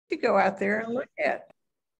to go out there and look at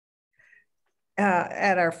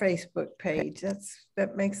our Facebook page.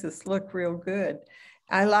 That makes us look real good.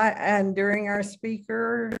 And during our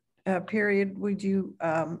speaker period, would you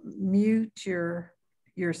mute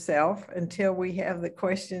yourself until we have the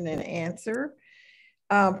question and answer?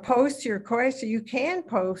 Post your question. You can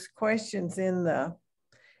post questions in the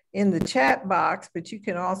chat box, but you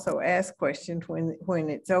can also ask questions when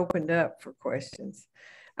it's opened up for questions.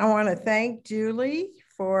 I want to thank Julie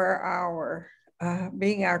for our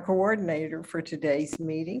being our coordinator for today's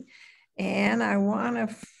meeting. And I want to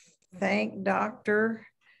thank Dr.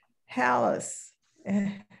 Halas.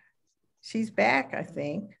 She's back, I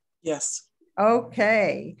think. Yes.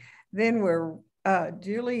 Okay, then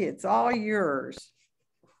Julie, it's all yours.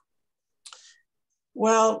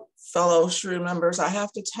 Well, fellow SRUW members, I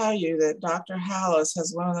have to tell you that Dr. Halas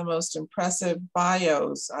has one of the most impressive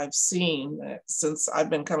bios I've seen since I've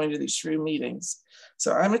been coming to these SRUW meetings.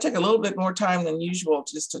 So I'm gonna take a little bit more time than usual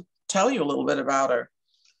just to tell you a little bit about her.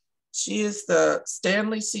 She is the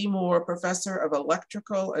Stanley C. Professor of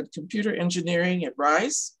Electrical and Computer Engineering at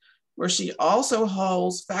Rice, where she also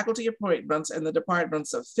holds faculty appointments in the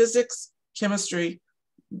departments of physics, chemistry,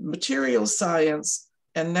 materials science,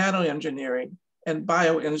 and nanoengineering and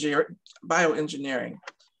bioengineering.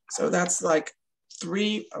 So that's like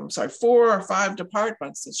 4 or 5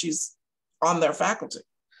 departments that she's on their faculty.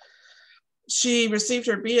 She received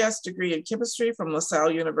her BS degree in chemistry from LaSalle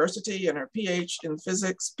University and her PhD in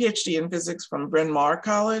physics from Bryn Mawr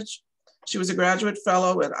College. She was a graduate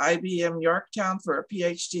fellow at IBM Yorktown for a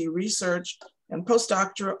PhD research and a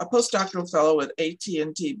postdoctoral fellow at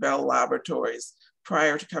AT&T Bell Laboratories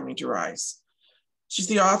prior to coming to Rice. She's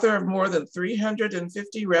the author of more than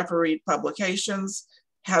 350 refereed publications,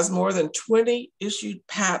 has more than 20 issued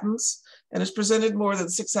patents, and has presented more than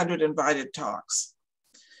 600 invited talks.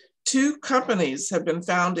 2 companies have been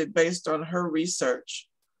founded based on her research.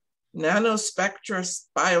 Nanospectra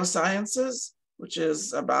Biosciences, which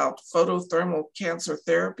is about photothermal cancer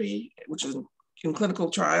therapy, which is in clinical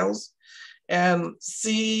trials, and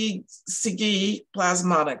SRUW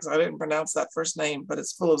Plasmonics. I didn't pronounce that first name, but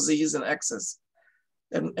it's full of Z's and X's.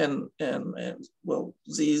 And well,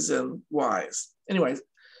 Z's and Y's. Anyway,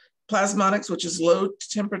 Plasmonics, which is low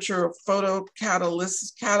temperature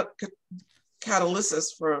photocatalysis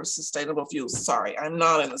for sustainable fuels. Sorry, I'm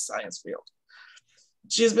not in the science field.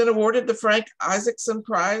 She has been awarded the Frank Isaacson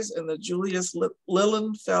Prize and the Julius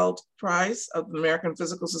Lilienfeld Prize of the American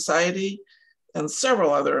Physical Society and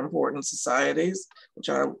several other important societies,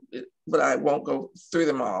 but I won't go through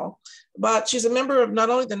them all. But she's a member of not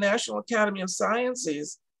only the National Academy of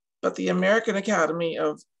Sciences, but the American Academy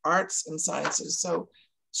of Arts and Sciences. So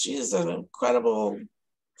she is an incredible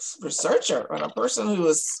researcher and a person who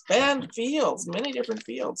has spanned fields, many different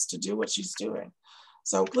fields, to do what she's doing.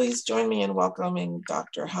 So please join me in welcoming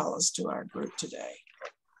Dr. Halas to our group today.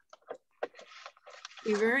 Thank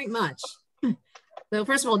you very much. So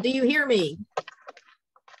first of all, do you hear me?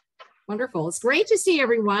 Wonderful. It's great to see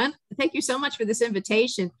everyone. Thank you so much for this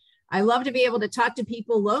invitation. I love to be able to talk to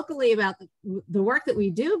people locally about the work that we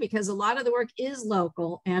do, because a lot of the work is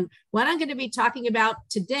local. And what I'm going to be talking about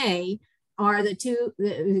today are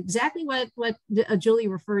exactly what Julie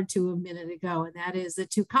referred to a minute ago, and that is the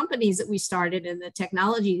 2 companies that we started and the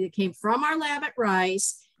technology that came from our lab at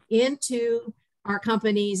Rice into our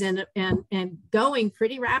companies and going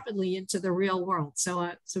pretty rapidly into the real world. So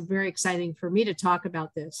it's very exciting for me to talk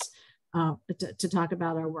about this, to talk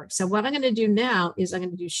about our work. So what I'm going to do now is I'm going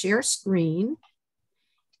to do share screen,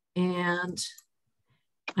 and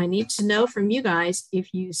I need to know from you guys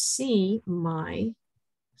if you see my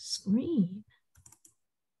screen.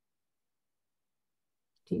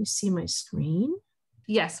 Do you see my screen?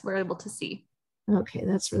 Yes, we're able to see. Okay,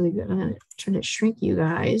 that's really good. I'm going to try to shrink you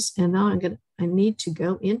guys, and now I need to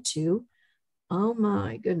go into, oh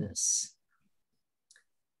my goodness.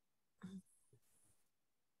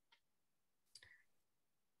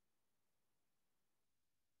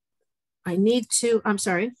 I need to, I'm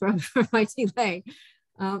sorry for my delay.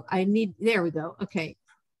 There we go. Okay,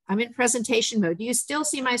 I'm in presentation mode. Do you still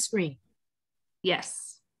see my screen? Yes.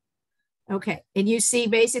 Okay, and you see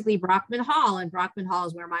basically Brockman Hall, and Brockman Hall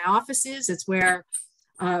is where my office is. It's where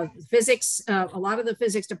physics, a lot of the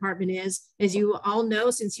physics department is. As you all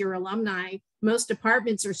know, since you're alumni, most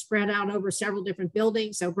departments are spread out over several different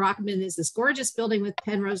buildings. So Brockman is this gorgeous building with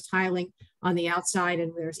Penrose tiling on the outside,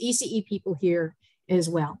 and there's ECE people here as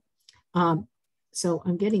well. So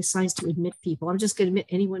I'm getting signs to admit people. I'm just going to admit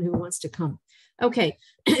anyone who wants to come. Okay,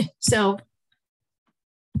 so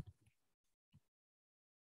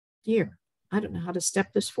here, I don't know how to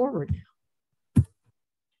step this forward now.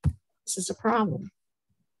 This is a problem.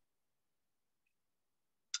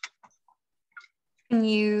 Can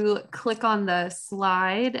you click on the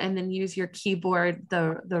slide and then use your keyboard,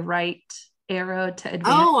 the right arrow to advance?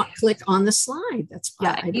 Oh, click on the slide. That's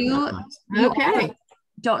yeah. You okay.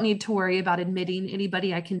 Don't need to worry about admitting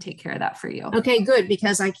anybody. I can take care of that for you. Okay, good,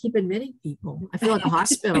 because I keep admitting people. I feel like a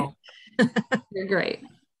hospital. You're great.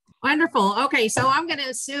 Wonderful. Okay, so I'm going to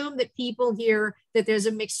assume that people here, that there's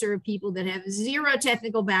a mixture of people that have zero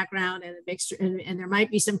technical background and a mixture, and there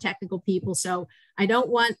might be some technical people. So I don't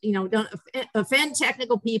want, don't offend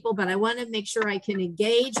technical people, but I want to make sure I can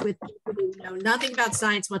engage with people who know nothing about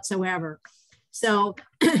science whatsoever. So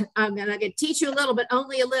I'm going to teach you a little, but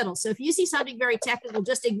only a little. So if you see something very technical,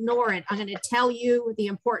 just ignore it. I'm going to tell you the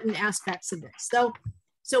important aspects of this.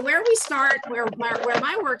 So where we start, where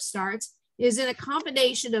my work starts, is in a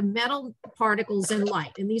combination of metal particles and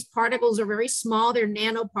light. And these particles are very small. They're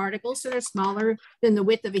nanoparticles, so they're smaller than the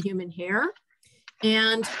width of a human hair.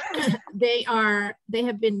 And they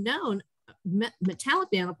have been known, metallic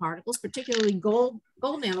nanoparticles, particularly gold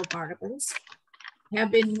nanoparticles, have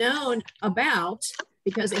been known about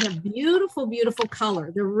because they have beautiful, beautiful color.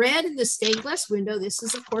 The red in the stained glass window, this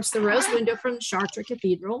is of course the rose window from Chartres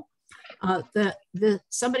Cathedral.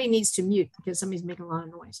 Somebody needs to mute because somebody's making a lot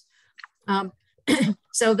of noise.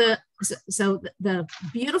 So the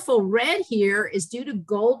beautiful red here is due to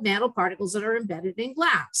gold nanoparticles that are embedded in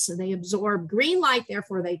glass. So they absorb green light,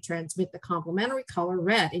 therefore they transmit the complementary color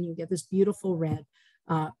red, and you get this beautiful red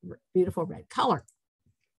color.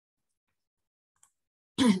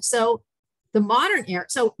 So the modern era,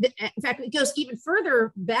 in fact, it goes even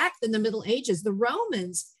further back than the Middle Ages. The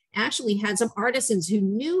Romans actually had some artisans who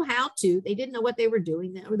knew how to, they didn't know what they were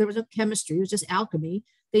doing. There was no chemistry, it was just alchemy.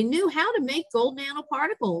 They knew how to make gold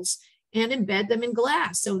nanoparticles and embed them in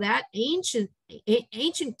glass. So that ancient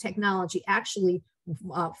technology actually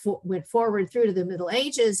went forward through to the Middle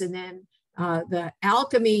Ages, and then the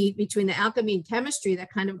alchemy, between the alchemy and chemistry,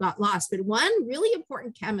 that kind of got lost. But one really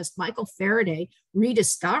important chemist, Michael Faraday,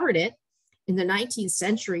 rediscovered it in the 19th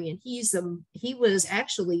century, and he was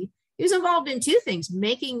involved in two things: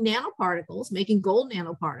 making nanoparticles, making gold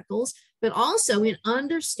nanoparticles, but also in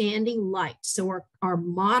understanding light. So our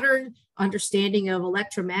modern understanding of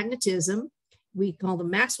electromagnetism, we call them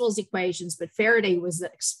Maxwell's equations, but Faraday was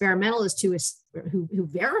the experimentalist who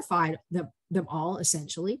verified them all,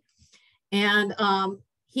 essentially. And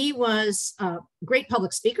he was a great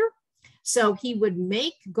public speaker. So he would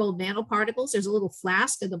make gold nanoparticles. There's a little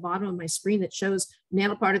flask at the bottom of my screen that shows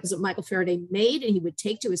nanoparticles that Michael Faraday made, and he would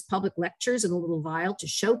take to his public lectures in a little vial to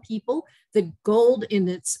show people that gold in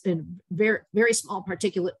its very, very small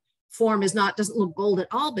particulate form doesn't look gold at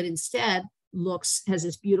all, but instead has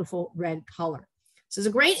this beautiful red color. So it's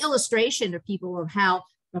a great illustration of people of how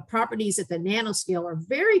the properties at the nanoscale are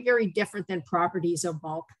very, very different than properties of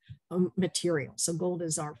bulk material. So gold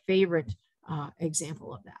is our favorite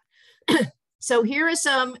example of that. So here is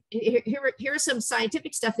some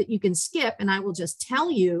scientific stuff that you can skip, and I will just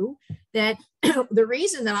tell you that the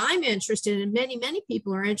reason that I'm interested, and many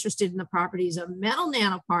people are interested in the properties of metal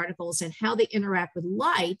nanoparticles and how they interact with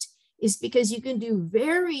light, is because you can do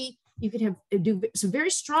some very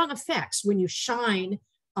strong effects when you shine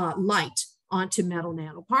light onto metal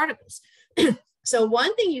nanoparticles. So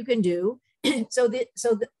one thing you can do, so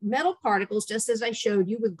the metal particles, just as I showed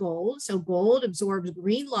you with gold, so gold absorbs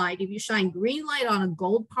green light. If you shine green light on a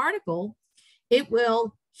gold particle, it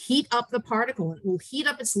will heat up the particle. It will heat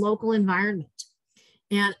up its local environment.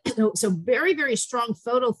 And so very, very strong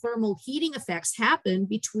photothermal heating effects happen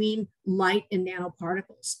between light and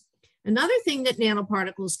nanoparticles. Another thing that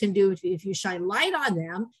nanoparticles can do if you shine light on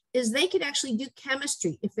them is they can actually do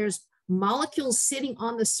chemistry. If there's molecules sitting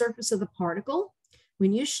on the surface of the particle,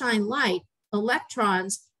 when you shine light,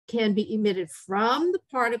 electrons can be emitted from the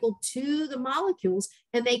particle to the molecules,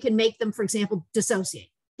 and they can make them, for example, dissociate,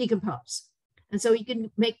 decompose. And so you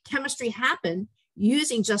can make chemistry happen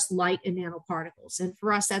using just light and nanoparticles. And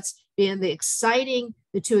for us, that's been the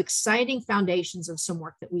two exciting foundations of some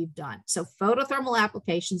work that we've done. So photothermal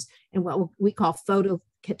applications and what we call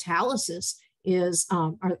photocatalysis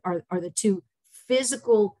are the two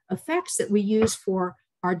physical effects that we use for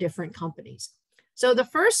our different companies. So the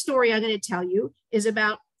first story I'm going to tell you is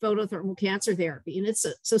about photothermal cancer therapy. And it's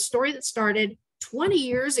a story that started 20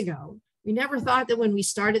 years ago. We never thought that when we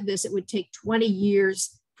started this, it would take 20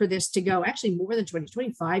 years for this to go, actually more than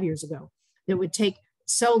 25 years ago, that would take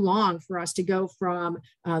so long for us to go from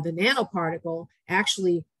the nanoparticle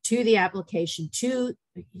actually to the application to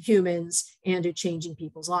humans and to changing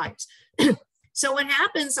people's lives. So what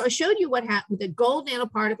happens, so I showed you what happened, the gold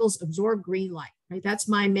nanoparticles absorb green light, right? That's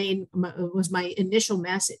was my initial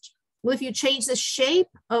message. Well, if you change the shape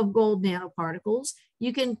of gold nanoparticles,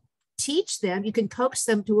 you can teach them, you can coax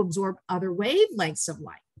them to absorb other wavelengths of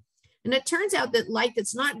light. And it turns out that light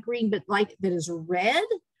that's not green, but light that is red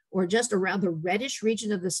or just around the reddish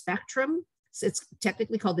region of the spectrum, so it's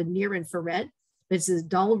technically called the near infrared, but it's a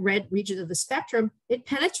dull red region of the spectrum, it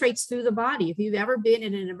penetrates through the body. If you've ever been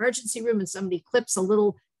in an emergency room and somebody clips a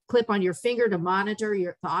little clip on your finger to monitor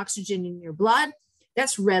the oxygen in your blood,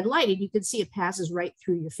 that's red light, and you can see it passes right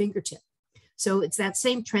through your fingertip. So it's that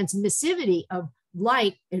same transmissivity of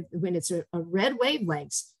light when it's a red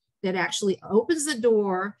wavelengths that actually opens the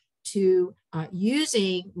door to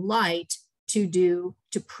using light to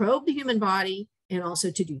probe the human body and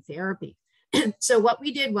also to do therapy. So what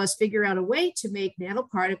we did was figure out a way to make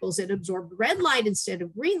nanoparticles that absorb red light instead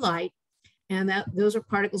of green light. And those are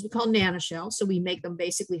particles we call nanoshells. So we make them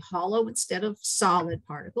basically hollow instead of solid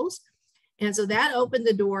particles. And so that opened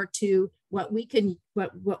the door to what we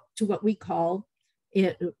call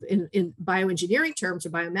in bioengineering terms or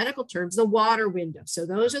biomedical terms, the water window. So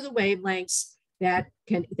those are the wavelengths that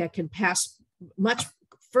can pass much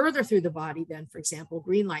further through the body than, for example,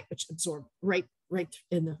 green light, which absorb right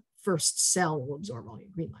in the first cell will absorb all your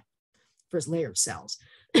green light, first layer of cells.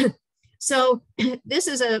 So this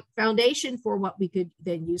is a foundation for what we could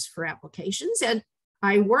then use for applications. And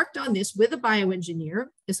I worked on this with a bioengineer.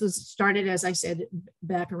 This was started, as I said,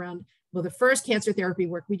 back around, well, the first cancer therapy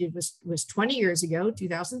work we did was 20 years ago,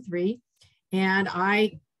 2003. And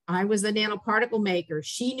I was the nanoparticle maker.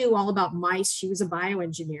 She knew all about mice. She was a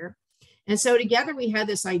bioengineer. And so together we had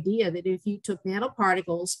this idea that if you took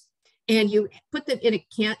nanoparticles and you put them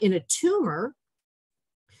in a tumor,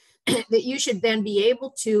 that you should then be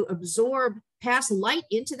able to pass light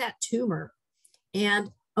into that tumor.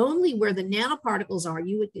 And only where the nanoparticles are,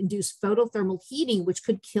 you would induce photothermal heating, which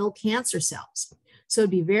could kill cancer cells. So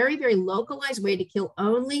it'd be very, very localized way to kill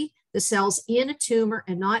only the cells in a tumor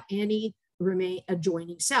and not any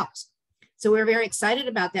adjoining cells. So we're very excited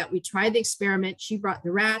about that. We tried the experiment. She brought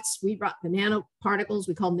the rats, we brought the nanoparticles,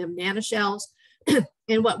 we called them nanoshells.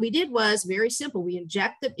 And what we did was very simple. We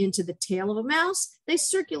inject them into the tail of a mouse. They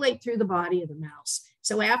circulate through the body of the mouse.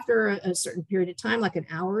 So after a certain period of time, like an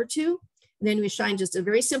hour or two, then we shine just a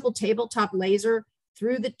very simple tabletop laser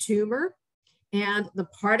through the tumor. And the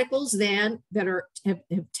particles then that have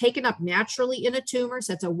taken up naturally in a tumor,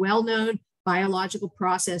 so that's a well-known biological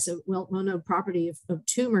process, a well-known property of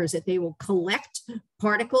tumors, that they will collect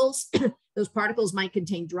particles. Those particles might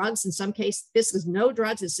contain drugs. In some cases, this is no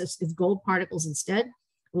drugs, it's gold particles instead.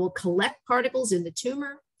 We'll collect particles in the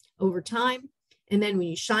tumor over time. And then when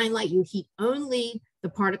you shine light, you heat only the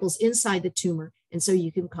particles inside the tumor. And so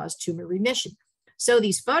you can cause tumor remission. So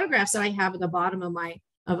these photographs that I have at the bottom of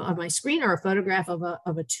my screen are a photograph of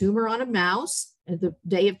a tumor on a mouse at the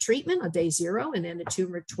day of treatment, on day 0, and then a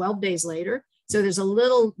tumor 12 days later. So there's a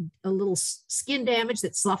little skin damage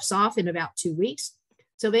that sloughs off in about 2 weeks.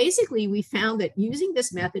 So basically we found that using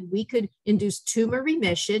this method, we could induce tumor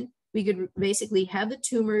remission. We could basically have the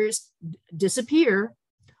tumors disappear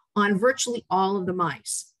on virtually all of the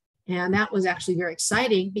mice. And that was actually very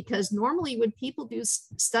exciting, because normally when people do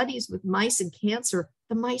studies with mice and cancer,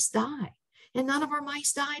 the mice die. And none of our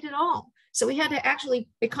mice died at all. So we had to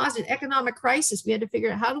it caused an economic crisis. We had to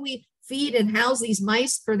figure out, how do we feed and house these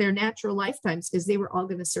mice for their natural lifetimes, because they were all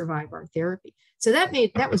going to survive our therapy. So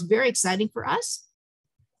that was very exciting for us.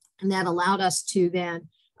 And that allowed us to then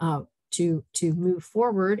to move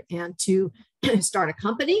forward and to start a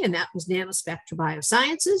company, and that was Nanospectra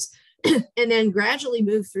Biosciences, and then gradually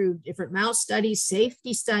move through different mouse studies,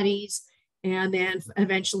 safety studies, and then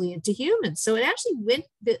eventually into humans. So it actually went,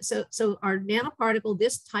 so our nanoparticle,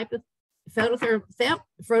 this type of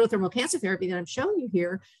photothermal cancer therapy that I'm showing you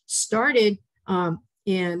here, started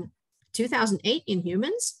in 2008 in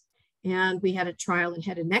humans. And we had a trial in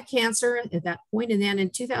head and neck cancer at that point. And then in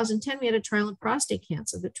 2010, we had a trial in prostate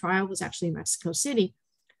cancer. The trial was actually in Mexico City.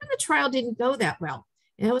 And the trial didn't go that well.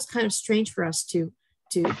 And it was kind of strange for us to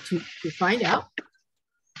find out.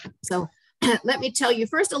 So let me tell you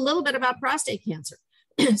first a little bit about prostate cancer.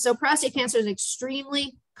 So prostate cancer is an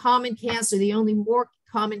extremely common cancer. The only more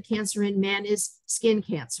common cancer in men is skin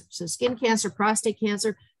cancer. So skin cancer, prostate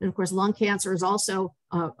cancer, and of course, lung cancer is also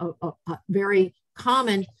very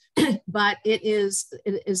common, but it is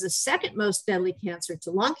the second most deadly cancer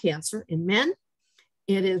to lung cancer in men.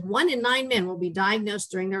 It is 1 in 9 men will be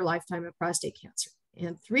diagnosed during their lifetime of prostate cancer.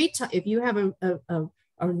 And if you have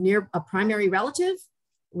a primary relative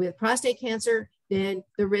with prostate cancer, then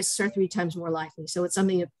the risks are 3 times more likely. So it's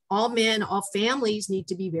something that all men, all families need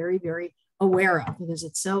to be very, very aware of, because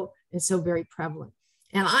it's so very prevalent.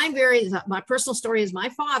 And my personal story is my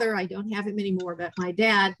father, I don't have him anymore, but my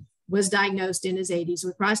dad was diagnosed in his 80s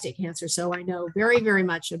with prostate cancer. So I know very, very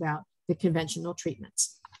much about the conventional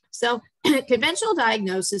treatments. So conventional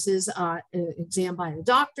diagnosis is an exam by a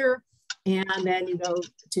doctor, and then you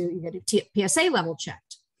get a PSA level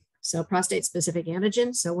checked. So prostate specific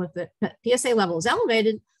antigen. So if the PSA level is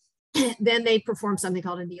elevated, then they perform something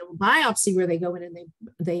called a needle biopsy, where they go in and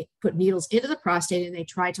they put needles into the prostate and they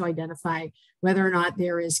try to identify whether or not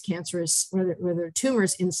there is cancerous, whether there are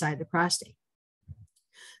tumors inside the prostate.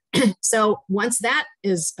 So once that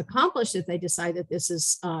is accomplished, if they decide that this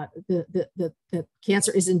is the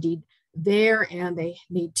cancer is indeed there and they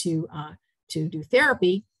need to do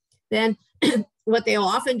therapy, then what they'll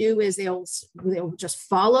often do is they'll just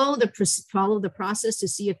follow the process to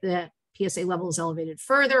see if the PSA level is elevated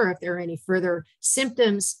further, or if there are any further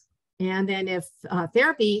symptoms. And then if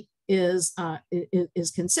therapy is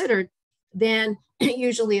considered, then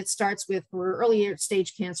usually it starts with, for earlier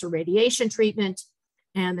stage cancer, radiation treatment,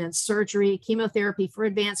 and then surgery, chemotherapy for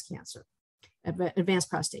advanced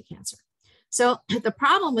prostate cancer. So the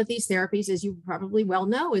problem with these therapies, as you probably well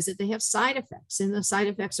know, is that they have side effects, and the side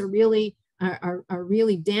effects are really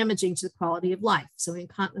damaging to the quality of life. So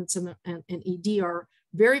incontinence and ED are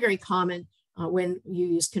very, very common when you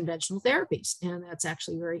use conventional therapies, and that's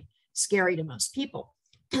actually very scary to most people.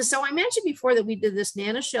 So I mentioned before that we did this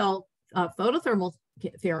nanoshell photothermal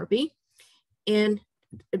therapy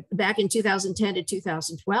back in 2010 to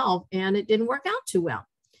 2012, and it didn't work out too well.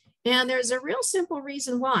 And there's a real simple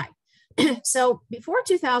reason why. So before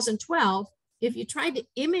 2012, if you tried to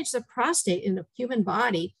image the prostate in the human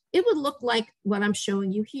body, it would look like what I'm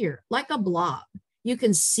showing you here, like a blob. You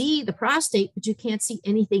can see the prostate, but you can't see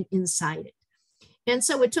anything inside it. And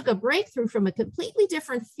so it took a breakthrough from a completely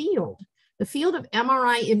different field, the field of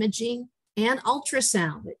MRI imaging and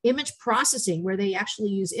ultrasound, image processing, where they actually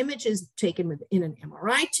use images taken within an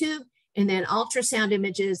MRI tube, and then ultrasound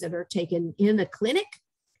images that are taken in the clinic,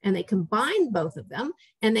 and they combine both of them,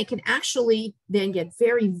 and they can actually then get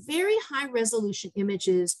very, very high resolution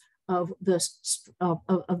images of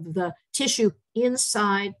the tissue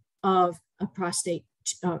inside of a prostate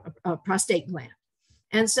gland.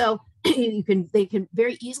 And so they can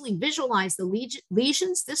very easily visualize the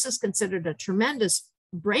lesions. This is considered a tremendous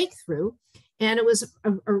breakthrough, and it was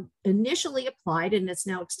initially applied, and it's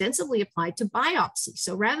now extensively applied to biopsy.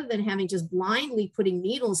 So rather than having just blindly putting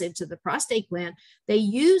needles into the prostate gland, they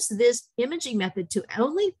use this imaging method to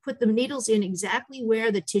only put the needles in exactly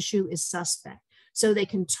where the tissue is suspect, so they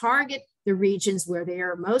can target the regions where they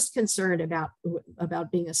are most concerned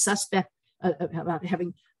about being a suspect, about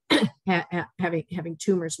having having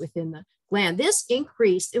tumors within the gland. This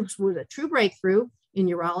increased, it was a true breakthrough in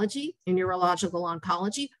urology, in urological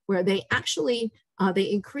oncology, where they actually, they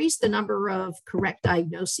increased the number of correct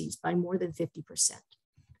diagnoses by more than 50%.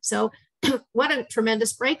 So what a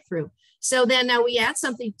tremendous breakthrough. So then now we add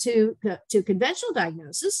something to conventional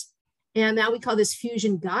diagnosis, and now we call this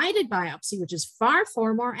fusion guided biopsy, which is far,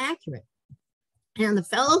 far more accurate. And the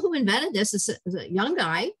fellow who invented this is a young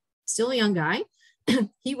guy, still a young guy.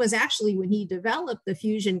 He was actually, when he developed the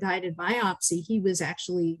fusion guided biopsy, he was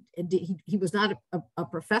not a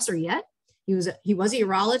professor yet. He was a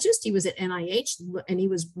urologist. He was at NIH, and he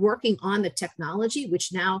was working on the technology,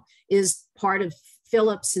 which now is part of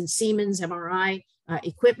Philips and Siemens MRI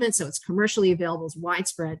equipment. So it's commercially available, it's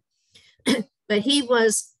widespread. But he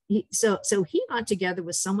got together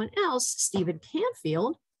with someone else, Stephen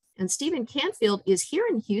Canfield, and Stephen Canfield is here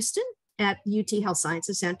in Houston at UT Health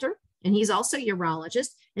Sciences Center. And he's also a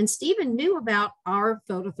urologist. And Stephen knew about our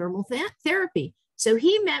photothermal therapy. So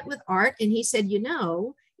he met with Art and he said,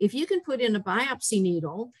 if you can put in a biopsy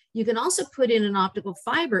needle, you can also put in an optical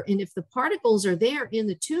fiber. And if the particles are there in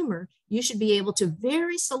the tumor, you should be able to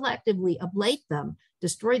very selectively ablate them,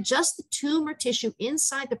 destroy just the tumor tissue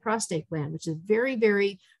inside the prostate gland, which is very,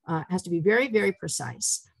 very, has to be very, very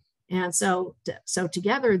precise. And so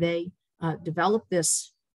together they developed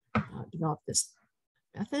this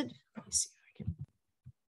method. Let me see if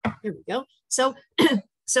I can, here we go.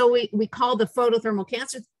 So we call the photothermal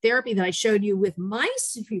cancer therapy that I showed you with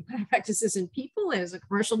mice, if you practice this in people, is a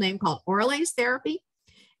commercial name called Orlais therapy.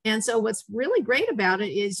 And so what's really great about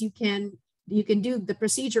it is you can do the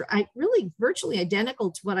procedure really virtually identical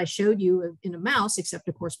to what I showed you in a mouse, except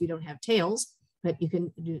of course we don't have tails, but you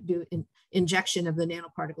can do an injection of the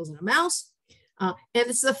nanoparticles in a mouse. And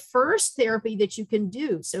it's the first therapy that you can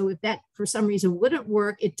do. So if that for some reason wouldn't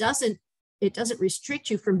work, it doesn't restrict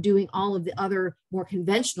you from doing all of the other more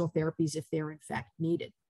conventional therapies if they're in fact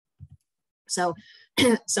needed. So,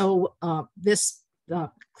 this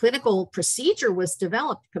clinical procedure was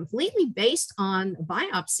developed completely based on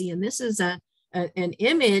biopsy. And this is an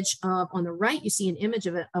image on the right. You see an image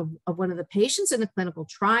of one of the patients in a clinical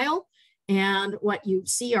trial. And what you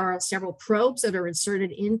see are several probes that are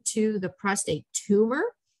inserted into the prostate tumor.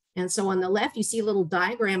 And so on the left, you see a little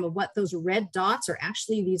diagram of what those red dots are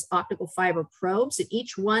actually these optical fiber probes, and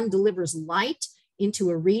each one delivers light into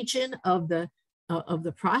a region of the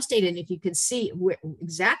prostate. And if you can see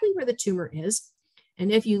exactly where the tumor is,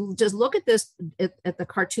 and if you just look at this, at the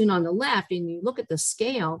cartoon on the left, and you look at the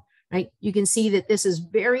scale, right, you can see that this is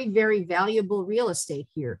very, very valuable real estate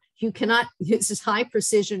here. You cannot, this is high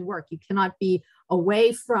precision work. You cannot be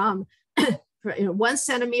away from 1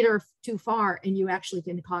 centimeter too far, and you actually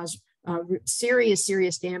can cause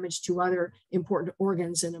serious damage to other important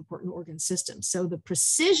organs and important organ systems. So the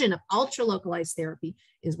precision of ultra localized therapy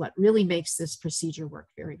is what really makes this procedure work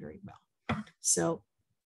very, very well. So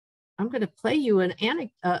I'm going to play you a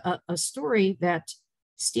story that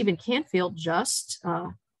Stephen Canfield just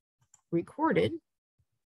recorded.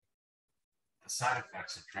 The side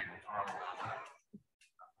effects of treatment are well known.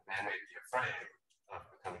 A man may be afraid of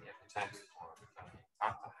becoming impotent or becoming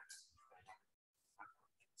incontinent.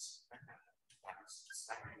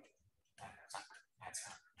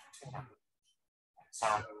 So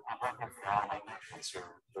I'm looking for all my patients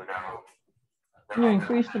who know. Can you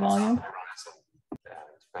increase the volume?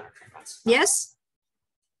 Yes.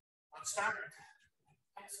 Let's start.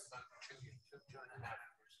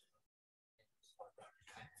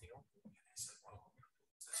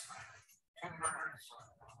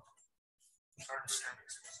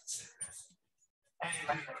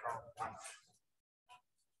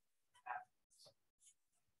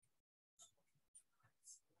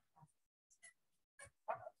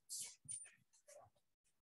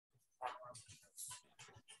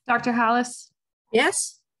 Dr. Halas?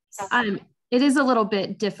 Yes. It is a little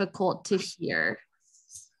bit difficult to hear.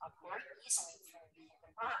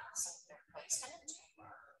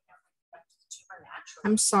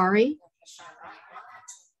 I'm sorry.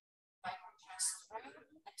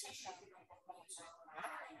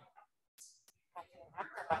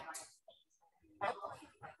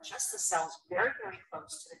 Just the cells very, very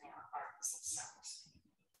close to the nanoparticles themselves.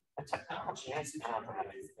 The technology is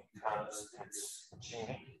innovative because it's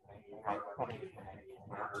gene. You are putting it in a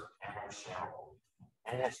inert shell,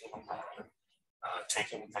 and it's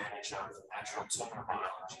taking advantage of natural tumor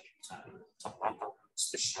biology to localize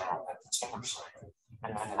the shell at the tumor site,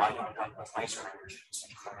 and then lighting it up with laser energy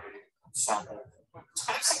to create some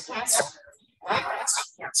types of cancer, like breast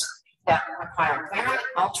cancer, that require very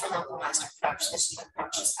ultra localized approach. This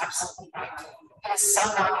approach is absolutely right. It is so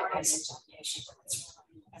non-invasive to the patient.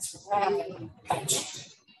 It's really patient.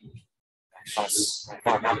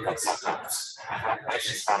 Sometimes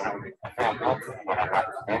patients found out I feel good when I got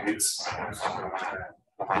the babies.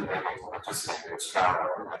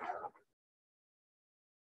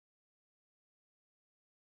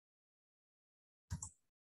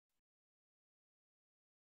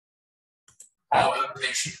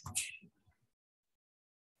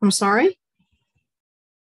 I'm sorry.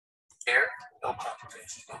 Care, no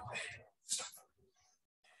complications, no pain.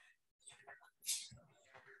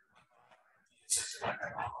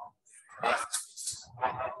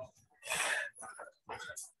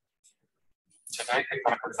 Tonight, they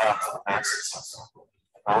talk about access.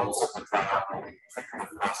 Also, the trial,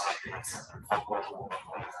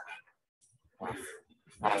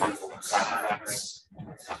 side effects,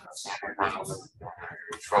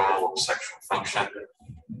 control, sexual function,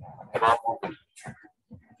 and all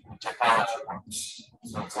technology works.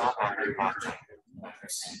 So it's all very much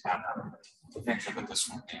the future that this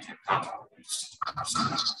will be accomplished.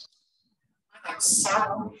 I'm so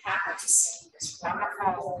happy to see this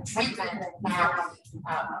wonderful treatment now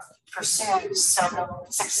pursued so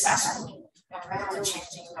successfully and really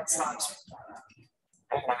changing what's lives.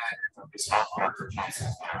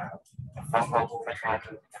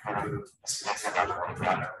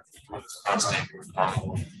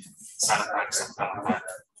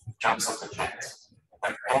 Jumps up the chance.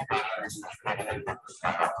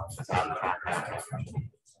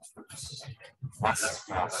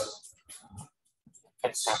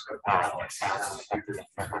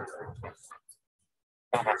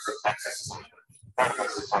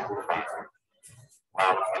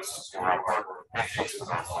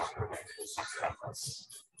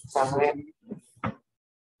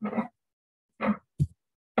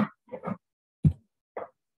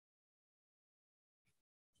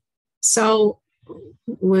 So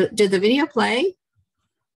did the video play?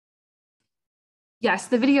 Yes,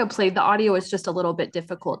 the video played. The audio is just a little bit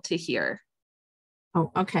difficult to hear.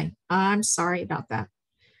 Oh, okay. I'm sorry about that.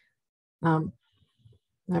 I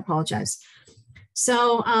apologize.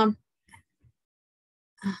 So,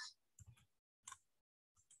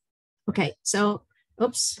 okay. So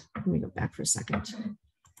oops, let me go back for a second.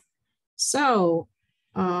 So,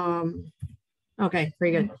 okay,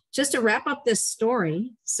 very good. Just to wrap up this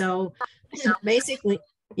story. So basically,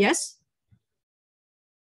 yes?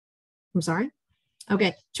 I'm sorry.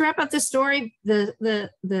 Okay, to wrap up this story,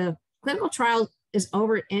 the clinical trial is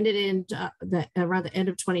over, ended in around the end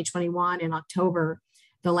of 2021 in October.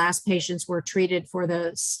 The last patients were treated for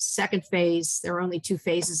the second phase. There were only 2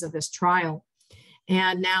 phases of this trial.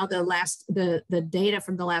 And now the data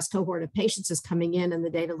from the last cohort of patients is coming in, and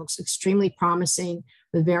the data looks extremely promising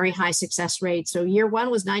with very high success rates. So year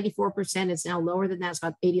 1 was 94%. It's now lower than that. It's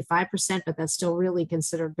about 85%, but that's still really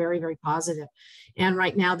considered very, very positive. And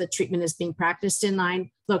right now the treatment is being practiced in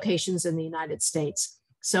 9 locations in the United States.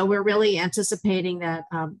 So we're really anticipating that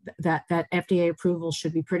that FDA approval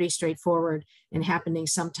should be pretty straightforward and happening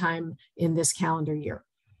sometime in this calendar year.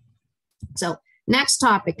 So next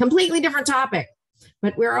topic, completely different topic,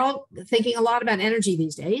 but we're all thinking a lot about energy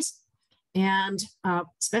these days. And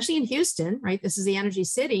especially in Houston, right? This is the energy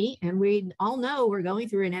city, and we all know we're going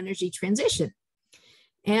through an energy transition.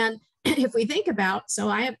 And if we think about, so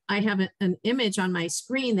I have an image on my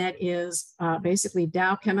screen that is basically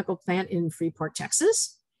Dow Chemical Plant in Freeport,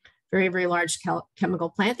 Texas. Very, very large chemical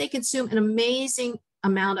plant. They consume an amazing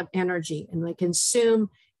amount of energy, and they consume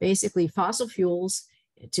basically fossil fuels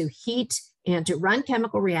to heat and to run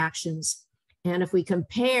chemical reactions. And if we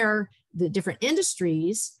compare the different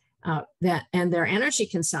industries and their energy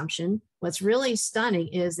consumption, what's really stunning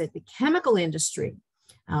is that the chemical industry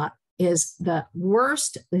is the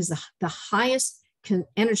worst, is the highest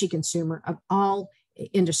energy consumer of all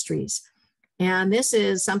industries. And this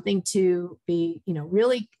is something to be,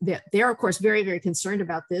 really, they're of course very, very concerned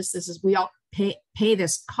about this. This is, we all pay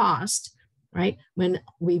this cost, right? When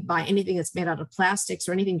we buy anything that's made out of plastics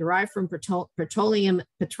or anything derived from petroleum,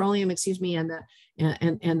 and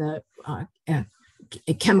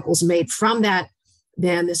the chemicals made from that,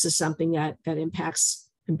 then this is something that impacts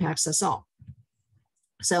us all.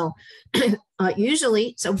 So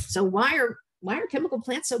usually, so why are chemical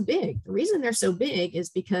plants so big? The reason they're so big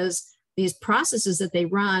is because these processes that they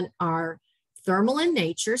run are thermal in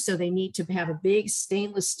nature. So they need to have a big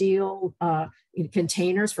stainless steel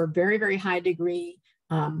containers for very, very high degree,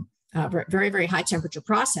 very, very high temperature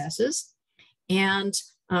processes. And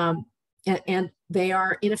they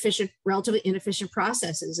are inefficient, relatively inefficient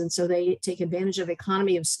processes. And so they take advantage of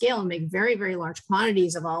economy of scale and make very, very large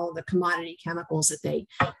quantities of all of the commodity chemicals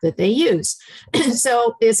that they use.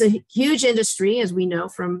 So it's a huge industry, as we know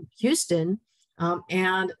from Houston.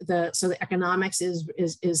 And so the economics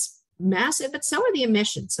is massive, but so are the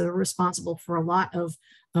emissions. So they're responsible for a lot of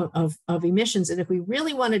emissions. And if we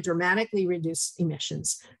really want to dramatically reduce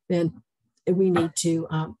emissions, then we need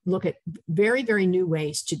to look at very, very new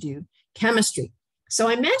ways to do chemistry. So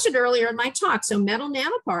I mentioned earlier in my talk, so metal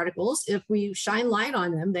nanoparticles, if we shine light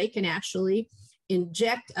on them, they can actually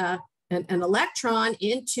inject an electron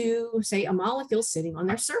into, say, a molecule sitting on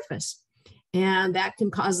their surface. And that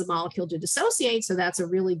can cause the molecule to dissociate. So that's a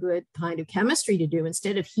really good kind of chemistry to do.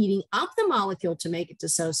 Instead of heating up the molecule to make it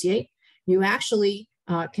dissociate, you actually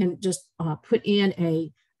can just put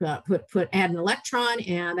in add an electron,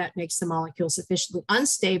 and that makes the molecule sufficiently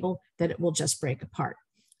unstable that it will just break apart.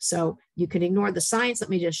 So you can ignore the science. Let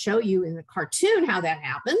me just show you in the cartoon how that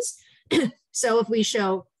happens. So if we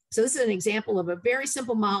show, so this is an example of a very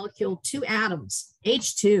simple molecule, 2 atoms,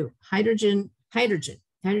 H2, hydrogen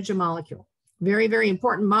molecule. Very, very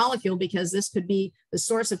important molecule because this could be the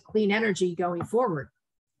source of clean energy going forward.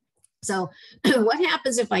 So what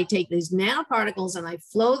happens if I take these nanoparticles and I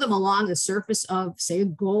flow them along the surface of, say, a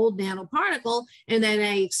gold nanoparticle, and then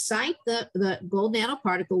I excite the gold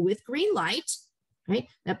nanoparticle with green light, right?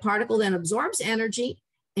 That particle then absorbs energy,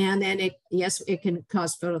 and then it can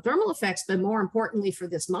cause photothermal effects, but more importantly for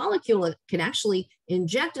this molecule, it can actually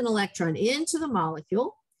inject an electron into the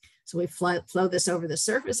molecule. So we flow this over the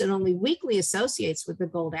surface. It only weakly associates with the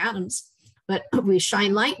gold atoms. But if we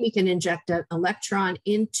shine light, we can inject an electron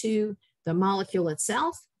into the molecule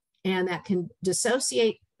itself, and that can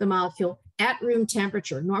dissociate the molecule at room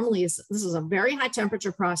temperature. Normally, this is a very high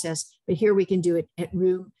temperature process, but here we can do it at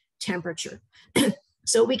room temperature.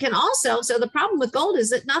 So we can also, so the problem with gold is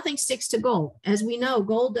that nothing sticks to gold. As we know,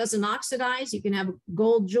 gold doesn't oxidize. You can have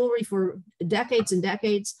gold jewelry for decades and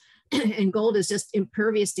decades, and gold is just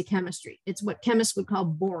impervious to chemistry. It's what chemists would call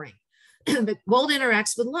boring. But gold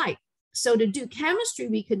interacts with light. So to do chemistry,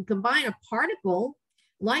 we can combine a particle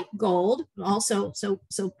like gold, also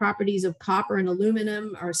so properties of copper and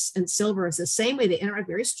aluminum and silver is the same way. They interact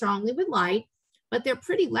very strongly with light, but they're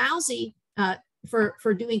pretty lousy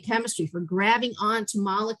for doing chemistry, for grabbing onto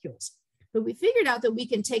molecules. but we figured out that we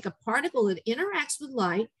can take a particle that interacts with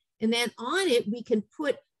light, and then on it, we can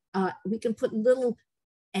put little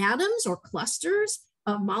atoms or clusters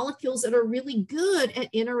of molecules that are really good at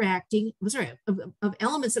interacting, of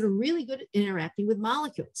elements that are really good at interacting with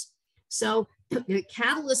molecules. So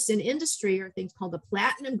catalysts in industry are things called the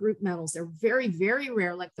platinum group metals. They're very, very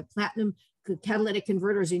rare, like the platinum catalytic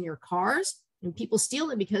converters in your cars, and people steal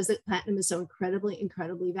them because the platinum is so incredibly,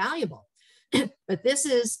 incredibly valuable. But this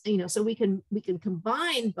is, so we can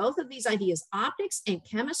combine both of these ideas, optics and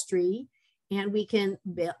chemistry, and we can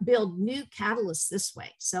build new catalysts this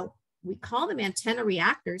way. So we call them antenna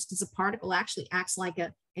reactors because a particle actually acts like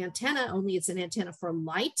an antenna, only it's an antenna for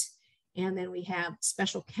light. And then we have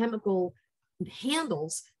special chemical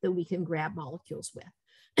handles that we can grab molecules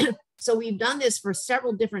with. So we've done this for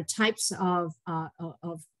several different types of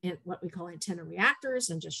what we call antenna reactors,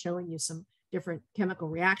 and just showing you some different chemical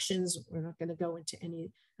reactions. We're not going to go into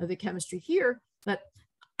any of the chemistry here, but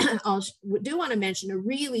I do want to mention a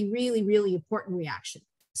really, really, really important reaction.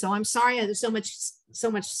 So I'm sorry there's so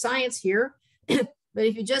much science here, but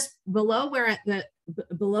if you just below where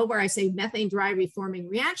I say methane dry reforming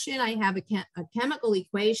reaction, I have a chemical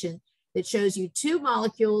equation that shows you two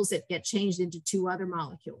molecules that get changed into two other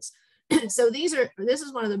molecules. So this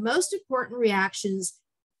is one of the most important reactions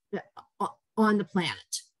on the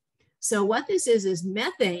planet. So what this is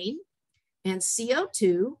methane and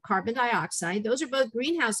CO2, carbon dioxide. Those are both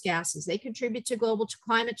greenhouse gases. They contribute to global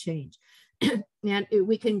climate change. And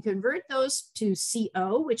we can convert those to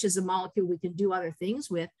CO, which is a molecule we can do other things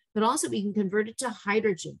with, but also we can convert it to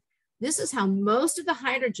hydrogen. This is how most of the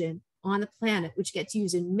hydrogen on the planet, which gets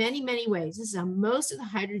used in many, many ways, this is how most of the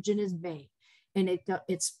hydrogen is made. And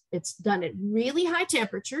it's done at really high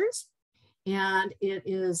temperatures, and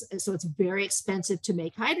so it's very expensive to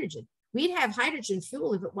make hydrogen. We'd have hydrogen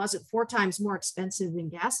fuel if it wasn't 4 times more expensive than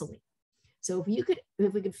gasoline. So if we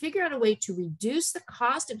could figure out a way to reduce the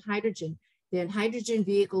cost of hydrogen, then hydrogen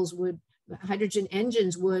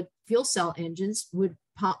engines fuel cell engines would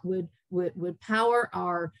power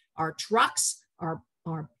our trucks,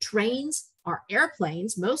 our trains, our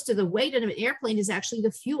airplanes. Most of the weight of an airplane is actually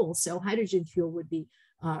the fuel. So hydrogen fuel would be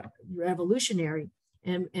revolutionary,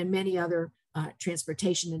 and many other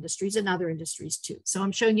transportation industries and other industries too. So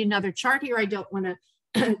I'm showing you another chart here. I don't want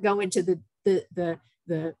to go into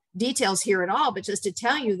the details here at all, but just to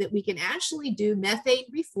tell you that we can actually do methane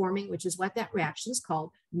reforming, which is what that reaction is called,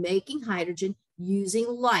 making hydrogen using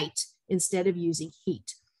light instead of using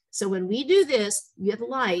heat. So when we do this with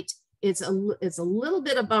light, it's a little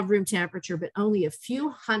bit above room temperature, but only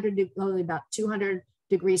only about 200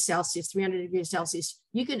 degrees Celsius, 300 degrees Celsius.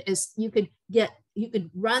 You could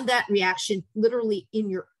run that reaction literally in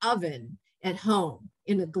your oven at home,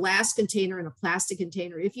 in a glass container, in a plastic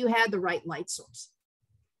container, if you had the right light source.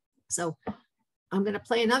 So I'm going to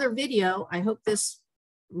play another video. I hope this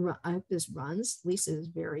runs. Lisa is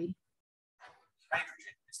very.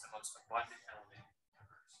 Hydrogen is the most abundant element in the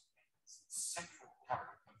universe. It's the central part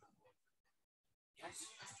of the world. It is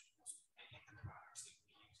used to produce many of the products that we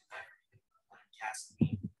use in everything, like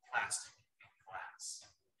gasoline, plastic, and glass.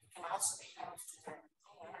 It can also be used to turn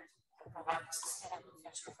clean energy and provide a sustainable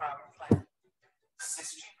future for our planet.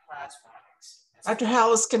 Cisgen plasmatics. Dr.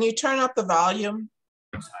 Halas, can you turn up the volume?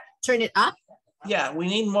 Turn it up? Yeah, we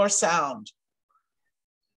need more sound.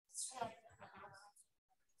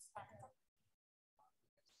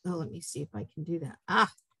 Oh, let me see if I can do that.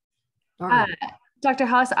 Darn. Dr.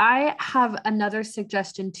 Halas, I have another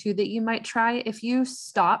suggestion too that you might try. If you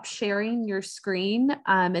stop sharing your screen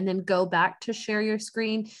and then go back to share your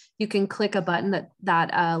screen, you can click a button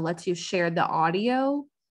that lets you share the audio,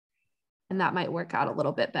 and that might work out a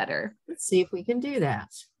little bit better. Let's see if we can do that.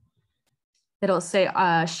 It'll say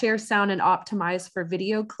share sound and optimize for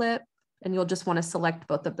video clip, and you'll just want to select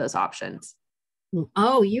both of those options.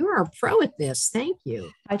 Oh, you are a pro at this. Thank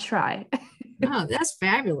you. I try. Oh, that's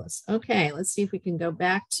fabulous. Okay, let's see if we can go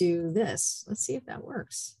back to this. Let's see if that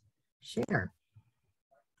works. Share.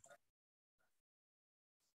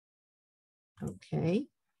 Okay.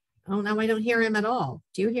 Oh, now I don't hear him at all.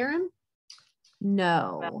 Do you hear him?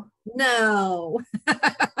 No. No.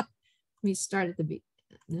 We start at the beginning.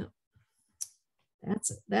 No.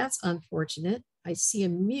 That's unfortunate. I see a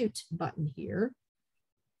mute button here.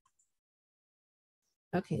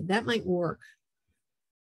 Okay, that might work.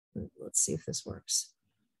 Let's see if this works.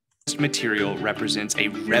 This material represents a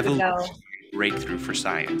revolutionary breakthrough for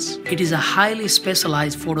science. It is a highly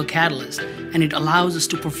specialized photocatalyst, and it allows us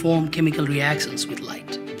to perform chemical reactions with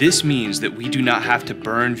light. This means that we do not have to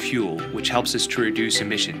burn fuel, which helps us to reduce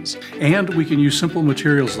emissions. And we can use simple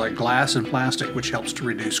materials like glass and plastic, which helps to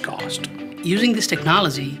reduce cost. Using this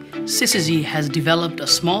technology, Syzygy has developed a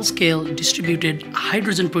small-scale distributed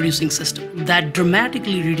hydrogen-producing system that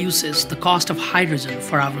dramatically reduces the cost of hydrogen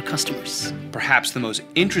for our customers. Perhaps the most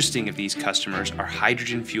interesting of these customers are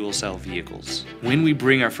hydrogen fuel cell vehicles. When we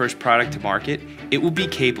bring our first product to market, it will be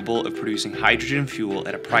capable of producing hydrogen fuel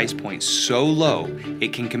at a price point so low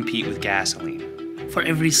it can compete with gasoline. For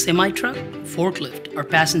every semi-truck, forklift, or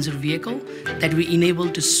passenger vehicle that we enable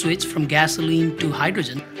to switch from gasoline to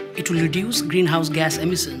hydrogen, it will reduce greenhouse gas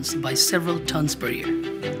emissions by several tons per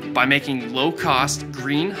year. By making low-cost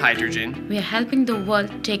green hydrogen, we are helping the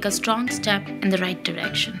world take a strong step in the right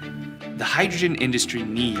direction. The hydrogen industry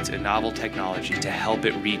needs a novel technology to help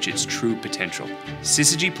it reach its true potential.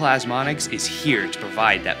 Syzygy Plasmonics is here to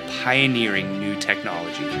provide that pioneering new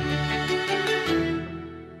technology.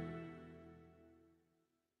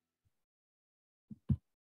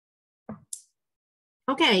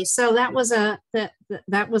 Okay, so that was a bit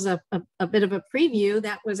of a preview.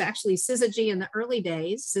 That was actually Syzygy in the early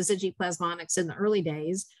days, Syzygy Plasmonics in the early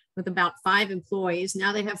days, with about 5 employees.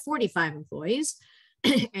 Now they have 45 employees,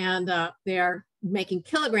 and they're making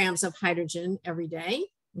kilograms of hydrogen every day.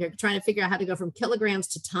 They're trying to figure out how to go from kilograms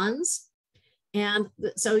to tons. And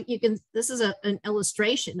so you can, this is an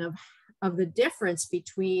illustration of the difference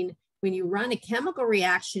between when you run a chemical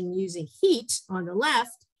reaction using heat on the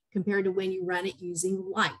left compared to when you run it using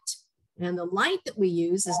light. And the light that we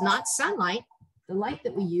use is not sunlight. The light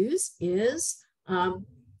that we use is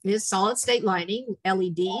solid state lighting,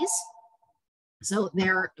 LEDs. So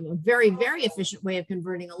they're a very, very efficient way of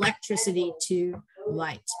converting electricity to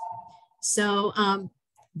light. So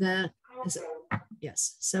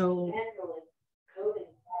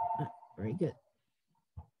very good.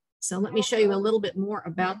 So let me show you a little bit more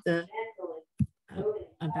about the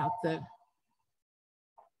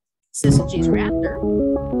Syzygy's reactor.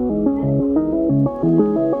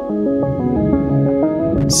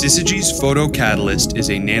 Syzygy's photocatalyst is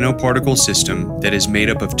a nanoparticle system that is made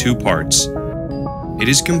up of 2 parts. It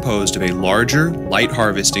is composed of a larger,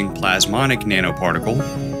 light-harvesting plasmonic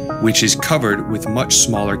nanoparticle, which is covered with much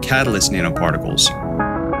smaller catalyst nanoparticles.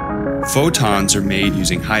 Photons are made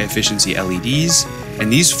using high-efficiency LEDs, and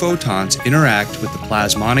these photons interact with the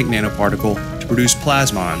plasmonic nanoparticle to produce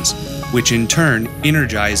plasmons, which in turn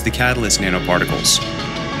energize the catalyst nanoparticles.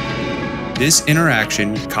 This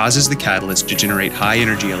interaction causes the catalyst to generate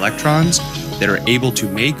high-energy electrons that are able to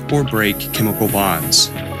make or break chemical bonds.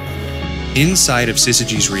 Inside of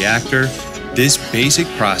Syzygy's reactor, this basic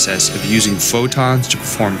process of using photons to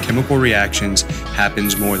perform chemical reactions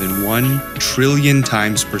happens more than 1 trillion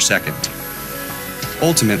times per second.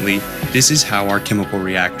 Ultimately, this is how our chemical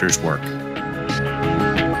reactors work.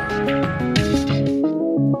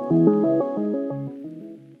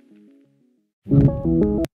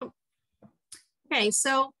 Okay,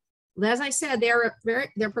 so as I said, they're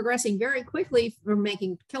progressing very quickly from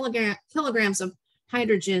making kilograms of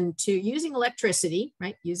hydrogen to using electricity,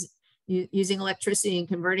 right? Using electricity and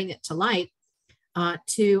converting it to light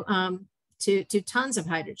to tons of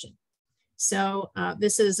hydrogen. So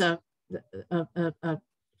this is a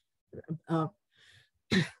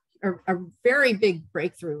very big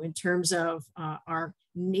breakthrough in terms of our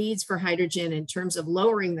needs for hydrogen, in terms of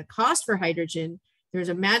lowering the cost for hydrogen. There's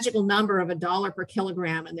a magical number of $1 per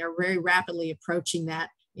kilogram, and they're very rapidly approaching that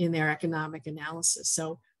in their economic analysis.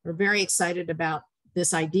 So we're very excited about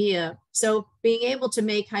this idea. So being able to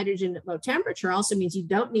make hydrogen at low temperature also means you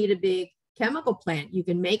don't need a big chemical plant. You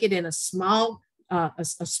can make it in a small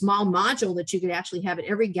module that you could actually have at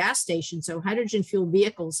every gas station. So hydrogen fuel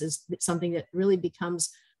vehicles is something that really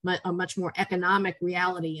becomes a much more economic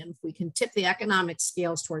reality. And if we can tip the economic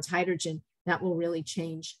scales towards hydrogen, that will really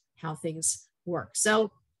change how things work.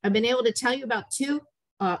 So I've been able to tell you about two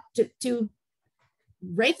breakthroughs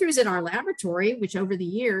in our laboratory, which over the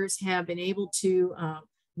years have been able to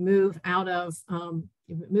move out of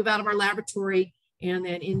our laboratory and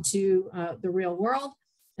then into the real world.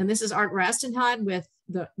 And this is Art Rastenhod with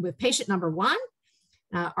patient number 1.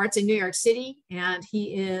 Art's in New York City, and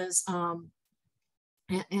he is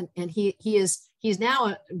he's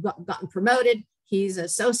now gotten promoted. He's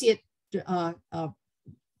associate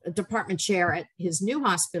department chair at his new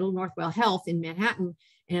hospital, Northwell Health in Manhattan.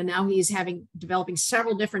 And now he's developing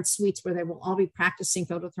several different suites where they will all be practicing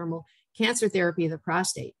photothermal cancer therapy of the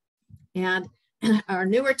prostate. And our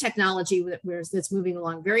newer technology that's moving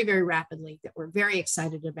along very, very rapidly that we're very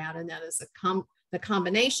excited about, and that is the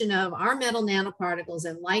combination of our metal nanoparticles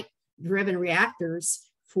and light-driven reactors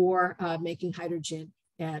for making hydrogen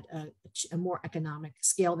at a more economic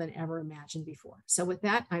scale than ever imagined before. So with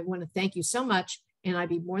that, I want to thank you so much, and I'd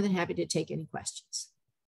be more than happy to take any questions.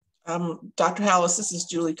 Dr. Halas, this is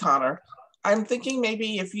Julie Connor. I'm thinking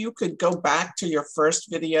maybe if you could go back to your first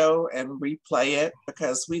video and replay it,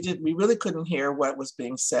 because we really couldn't hear what was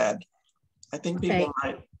being said. I think people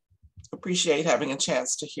might appreciate having a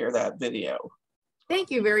chance to hear that video. Thank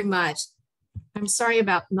you very much. I'm sorry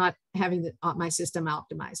about not having my system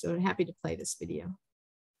optimized, so I'm happy to play this video.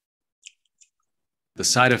 The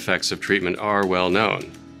side effects of treatment are well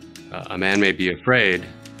known. A man may be afraid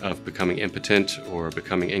of becoming impotent or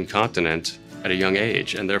becoming incontinent at a young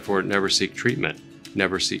age, and therefore never seek treatment,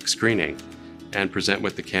 never seek screening, and present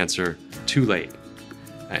with the cancer too late.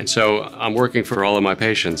 And so I'm working for all of my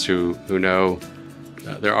patients who know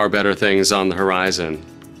there are better things on the horizon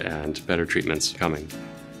and better treatments coming.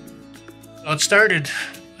 Well, it started,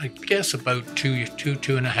 I guess, about two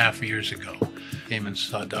and a half years ago. Came and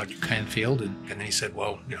saw Dr. Canfield, and he said,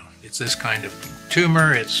 well, you know, it's this kind of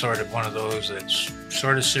tumor. It's sort of one of those that's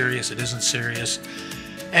sort of serious, it isn't serious.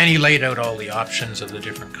 And he laid out all the options of the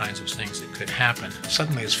different kinds of things that could happen.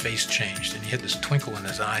 Suddenly his face changed and he had this twinkle in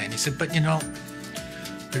his eye, and he said, but you know,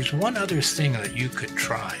 there's one other thing that you could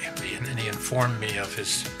try. And he informed me of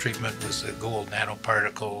his treatment was the gold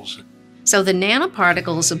nanoparticles. So the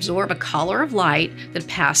nanoparticles absorb a color of light that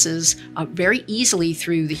passes very easily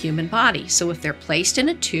through the human body. So if they're placed in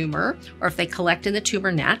a tumor, or if they collect in the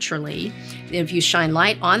tumor naturally, if you shine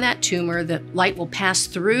light on that tumor, the light will pass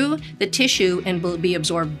through the tissue and will be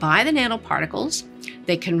absorbed by the nanoparticles.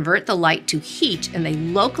 They convert the light to heat, and they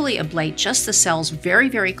locally ablate just the cells very,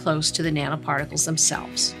 very close to the nanoparticles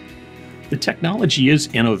themselves. The technology is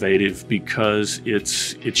innovative because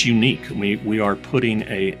it's unique. We are putting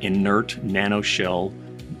an inert nanoshell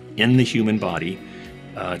in the human body,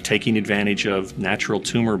 taking advantage of natural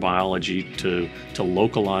tumor biology to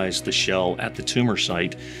localize the shell at the tumor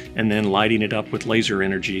site, and then lighting it up with laser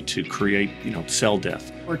energy to create, cell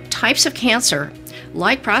death. For types of cancer,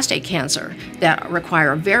 like prostate cancer, that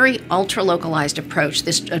require a very ultra-localized approach,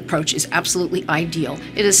 this approach is absolutely ideal.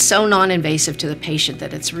 It is so non-invasive to the patient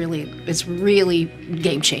that it's really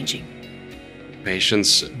game-changing.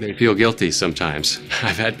 Patients, they feel guilty sometimes.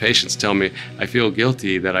 I've had patients tell me, I feel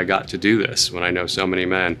guilty that I got to do this, when I know so many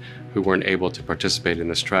men who weren't able to participate in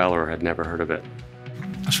this trial or had never heard of it.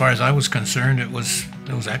 As far as I was concerned, it was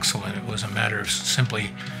excellent. It was a matter of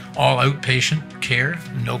simply all outpatient care,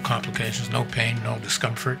 no complications, no pain, no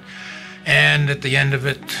discomfort. And at the end of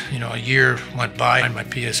it, a year went by and my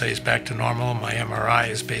PSA is back to normal, my MRI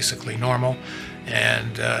is basically normal,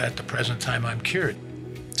 and at the present time I'm cured.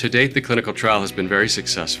 To date, the clinical trial has been very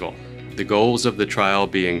successful. The goals of the trial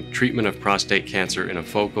being treatment of prostate cancer in a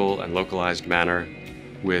focal and localized manner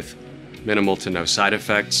with minimal to no side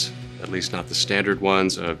effects, at least not the standard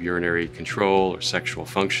ones of urinary control or sexual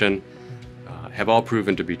function, have all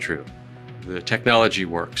proven to be true. The technology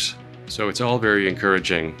works, so it's all very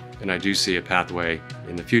encouraging, and I do see a pathway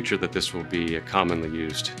in the future that this will be a commonly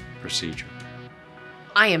used procedure.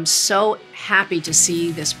 I am so happy to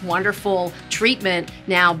see this wonderful treatment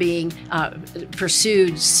now being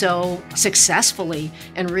pursued so successfully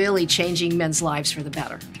and really changing men's lives for the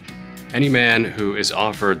better. Any man who is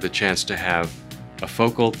offered the chance to have a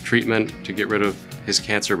focal treatment to get rid of his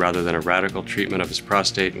cancer rather than a radical treatment of his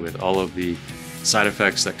prostate with all of the side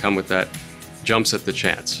effects that come with that jumps at the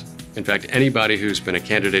chance. In fact, anybody who's been a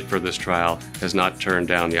candidate for this trial has not turned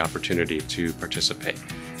down the opportunity to participate.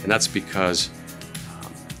 And that's because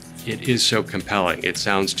it is so compelling. It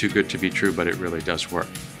sounds too good to be true, but it really does work.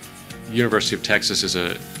 The University of Texas is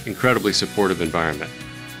an incredibly supportive environment,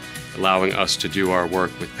 allowing us to do our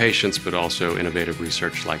work with patients, but also innovative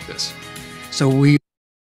research like this. So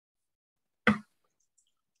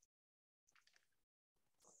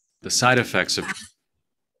the side effects of...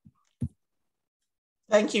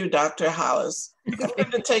 Thank you, Dr. Halas. I'm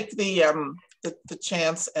going to take the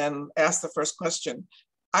chance and ask the first question.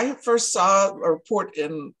 I first saw a report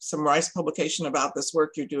in some Rice publication about this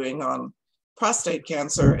work you're doing on prostate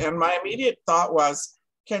cancer, and my immediate thought was,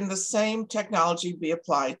 can the same technology be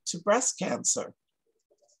applied to breast cancer?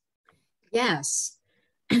 Yes,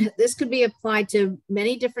 this could be applied to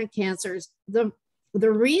many different cancers. The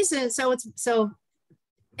reason, so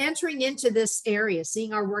entering into this area,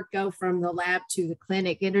 seeing our work go from the lab to the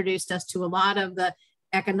clinic introduced us to a lot of the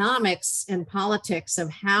economics and politics of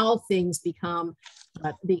how things become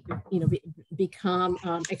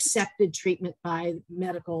accepted treatment by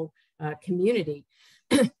medical community.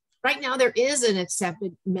 Right now, there is an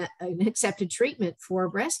accepted treatment for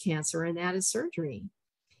breast cancer, and that is surgery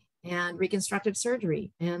and reconstructive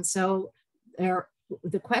surgery. And so,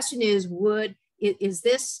 the question is, is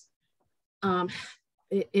this?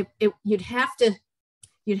 You'd have to.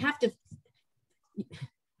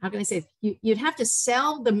 How can I say? You'd have to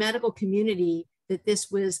sell the medical community that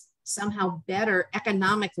this was somehow better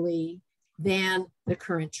economically than the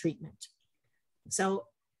current treatment. So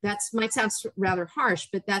that's might sound rather harsh,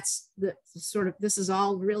 but that's the sort of, this is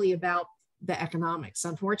all really about the economics,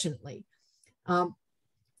 unfortunately.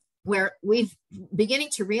 Where we've beginning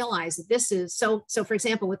to realize that this is, so for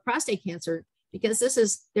example, with prostate cancer, because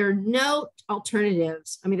there are no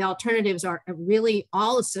alternatives. I mean, the alternatives are really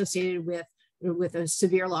all associated with a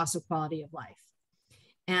severe loss of quality of life.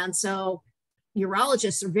 And so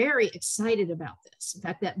urologists are very excited about this. In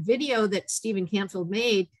fact, that video that Stephen Canfield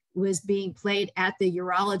made was being played at the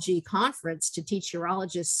urology conference to teach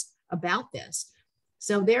urologists about this.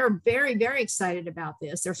 So they're very, very excited about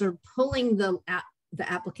this. They're sort of pulling the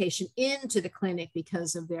application into the clinic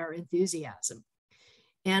because of their enthusiasm.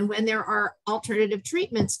 And when there are alternative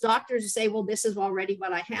treatments, doctors say, well, this is already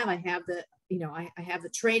what I have. I have the, I have the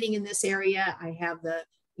training in this area. I have the,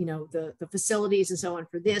 the facilities and so on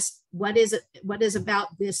for this. What is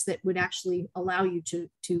about this that would actually allow you to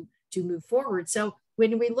move forward? So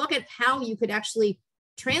when we look at how you could actually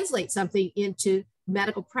translate something into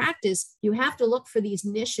medical practice, you have to look for these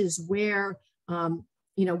niches where,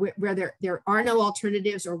 where there are no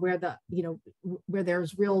alternatives, or where where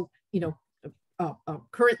there's real,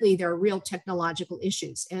 currently there are real technological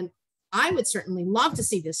issues. And I would certainly love to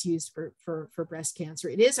see this used for breast cancer.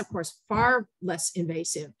 It is, of course, far less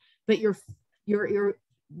invasive, but it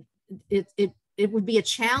would be a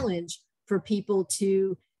challenge for people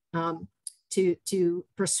to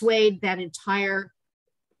persuade that entire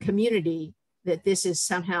community that this is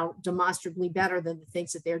somehow demonstrably better than the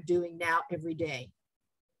things that they're doing now every day.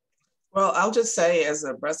 Well, I'll just say, as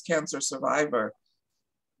a breast cancer survivor,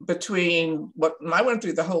 between what I went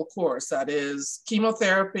through the whole course, that is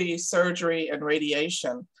chemotherapy, surgery, and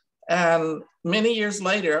radiation. And many years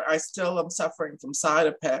later, I still am suffering from side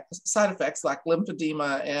effects like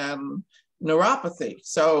lymphedema and neuropathy.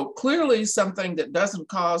 So clearly something that doesn't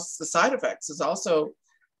cause the side effects is also,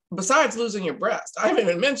 besides losing your breast, I haven't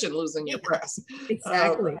even mentioned losing your breast.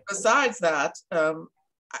 Exactly. Besides that,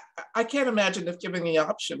 I can't imagine, if given the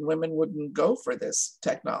option, women wouldn't go for this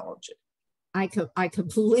technology. I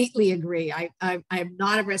completely agree. I'm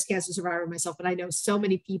not a breast cancer survivor myself, but I know so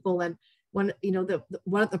many people. And one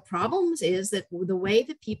of the problems is that the way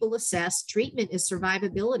that people assess treatment is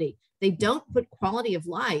survivability. They don't put quality of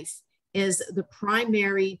life as the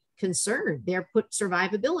primary concern. They're put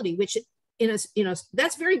survivability, which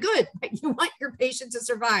that's very good. Right? You want your patient to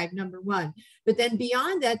survive, number one. But then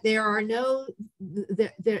beyond that, there are no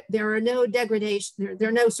degradation. There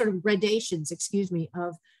are no sort of gradations,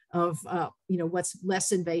 of what's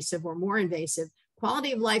less invasive or more invasive.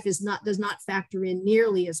 Quality of life does not factor in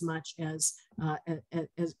nearly as much as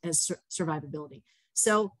survivability.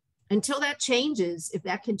 So until that changes, if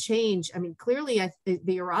that can change, I mean, clearly the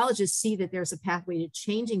urologists see that there's a pathway to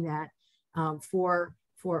changing that for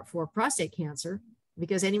prostate cancer,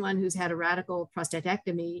 because anyone who's had a radical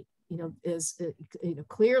prostatectomy, is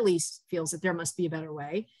clearly feels that there must be a better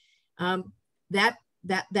way. That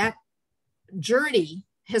journey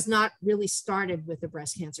has not really started with the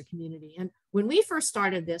breast cancer community. And when we first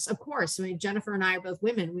started this, of course, I mean, Jennifer and I are both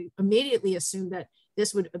women. We immediately assumed that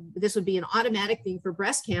this would be an automatic thing for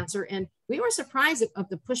breast cancer. And we were surprised of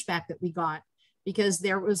the pushback that we got, because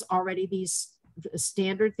there was already these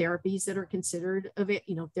standard therapies that are considered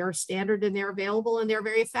they're standard and they're available and they're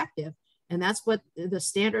very effective. And that's what the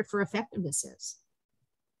standard for effectiveness is.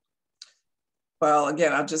 Well,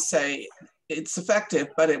 again, I'll just say it's effective,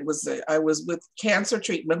 but I was with cancer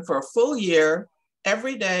treatment for a full year,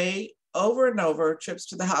 every day, over and over, trips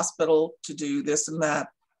to the hospital to do this and that.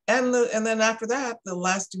 And then after that, the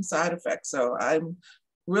lasting side effects. So I'm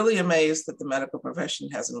really amazed that the medical profession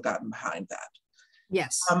hasn't gotten behind that.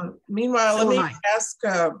 Yes. Meanwhile, let me ask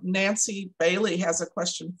Nancy Bailey has a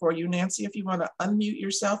question for you. Nancy, if you want to unmute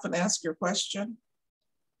yourself and ask your question.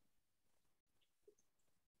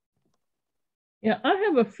 Yeah, I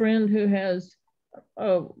have a friend who has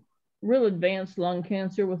real advanced lung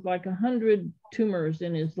cancer with like 100 tumors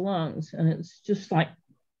in his lungs. And it's just like,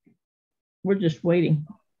 we're just waiting,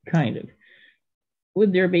 kind of.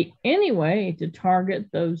 Would there be any way to target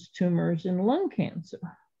those tumors in lung cancer?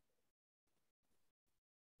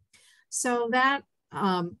 So that,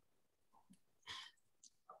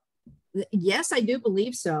 yes, I do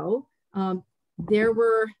believe so. There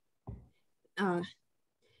were,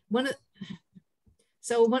 one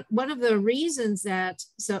of the reasons that,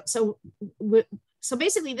 so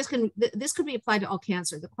basically this could be applied to all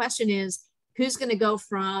cancer. The question is, who's going to go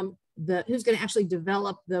from who's going to actually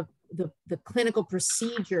develop the clinical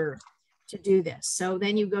procedure to do this? So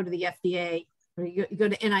then you go to the FDA, or you go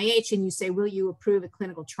to NIH and you say, will you approve a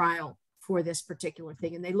clinical trial for this particular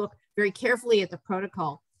thing. And they look very carefully at the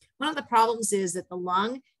protocol. One of the problems is that the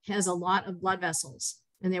lung has a lot of blood vessels,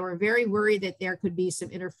 and they were very worried that there could be some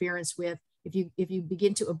interference with, if you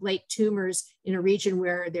begin to ablate tumors in a region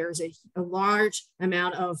where there's a large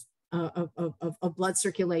amount of blood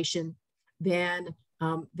circulation, then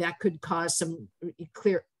that could cause some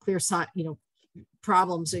clear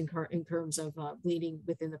problems in terms of bleeding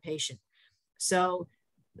within the patient. So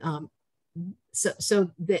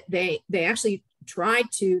they actually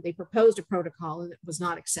they proposed a protocol, and it was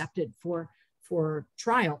not accepted for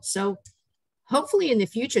trial. So hopefully in the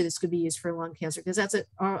future, this could be used for lung cancer, because that's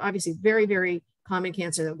obviously very, very common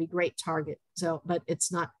cancer. That would be a great target. So, but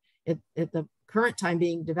it's not at the current time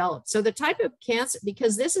being developed. So the type of cancer,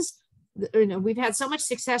 because this is, we've had so much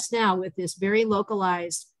success now with this very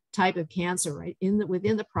localized type of cancer, right,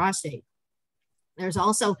 within the prostate. There's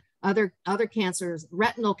also other cancers,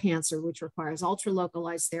 retinal cancer, which requires ultra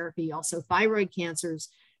localized therapy, also thyroid cancers.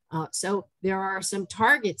 So there are some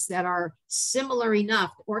targets that are similar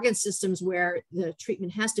enough, organ systems where the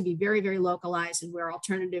treatment has to be very, very localized, and where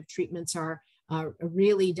alternative treatments are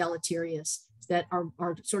really deleterious, that are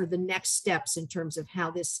sort of the next steps in terms of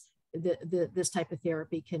how this type of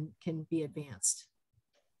therapy can be advanced.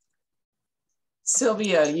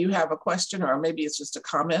 Sylvia, you have a question, or maybe it's just a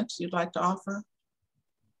comment you'd like to offer?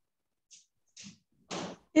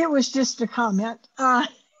 It was just a comment,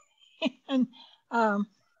 and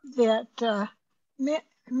that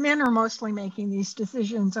men are mostly making these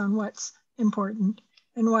decisions on what's important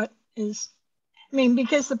and what is,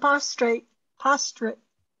 because the prostrate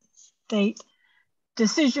state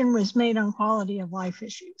decision was made on quality of life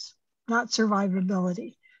issues, not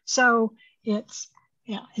survivability. So it's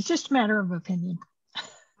just a matter of opinion.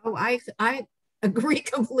 Oh, I agree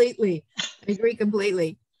completely. I agree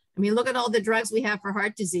completely. Look at all the drugs we have for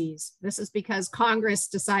heart disease. This is because Congress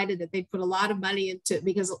decided that they put a lot of money into,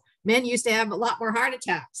 because men used to have a lot more heart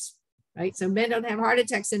attacks, right? So men don't have heart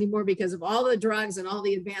attacks anymore because of all the drugs and all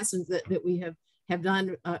the advancements that we have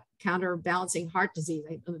done counterbalancing heart disease.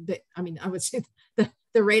 I would say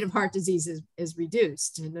the rate of heart disease is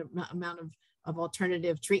reduced, and the amount of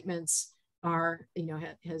alternative treatments has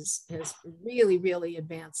really, really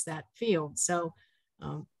advanced that field. So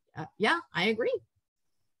yeah, I agree.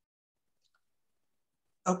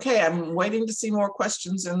 Okay, I'm waiting to see more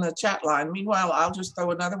questions in the chat line. Meanwhile, I'll just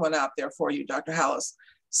throw another one out there for you, Dr. Halas.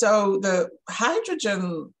 So the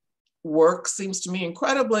hydrogen work seems to me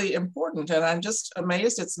incredibly important, and I'm just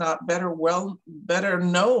amazed it's not better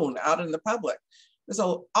known out in the public. There's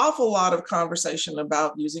an awful lot of conversation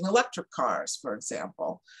about using electric cars, for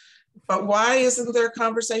example. But why isn't there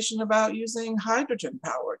conversation about using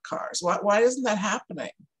hydrogen-powered cars? Why isn't that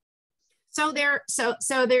happening? So there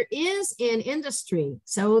is in industry.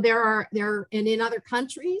 So and in other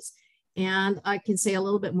countries, and I can say a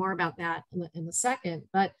little bit more about that in a second.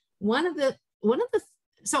 But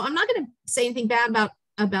so I'm not going to say anything bad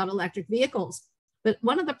about electric vehicles, but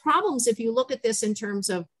one of the problems, if you look at this in terms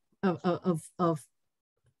of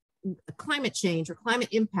climate change or climate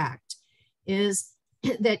impact, is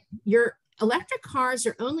that your electric cars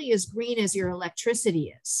are only as green as your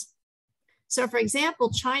electricity is. So for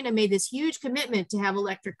example, China made this huge commitment to have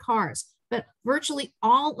electric cars, but virtually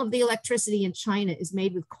all of the electricity in China is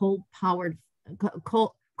made with coal-fired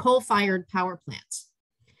power plants.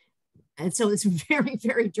 And so it's very,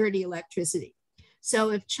 very dirty electricity. So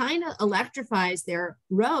if China electrifies their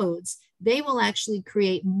roads, they will actually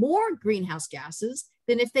create more greenhouse gases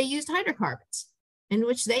than if they used hydrocarbons, in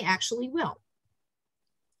which they actually will.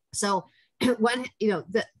 So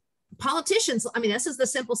the politicians, this is the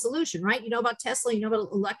simple solution, right? You know about Tesla, you know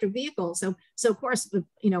about electric vehicles. So of course,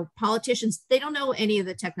 politicians, they don't know any of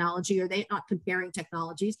the technology, or they're not comparing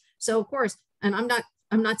technologies. So of course, and I'm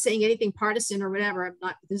not saying anything partisan or whatever.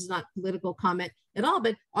 This is not political comment at all,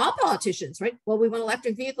 but all politicians, right? Well, we want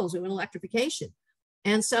electric vehicles, we want electrification.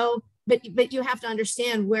 And so, but you have to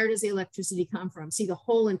understand, where does the electricity come from? See the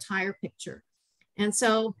whole entire picture. And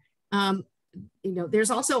so,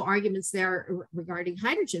 there's also arguments there regarding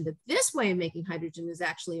hydrogen, but this way of making hydrogen is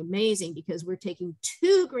actually amazing, because we're taking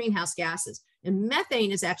 2 greenhouse gases, and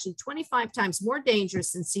methane is actually 25 times more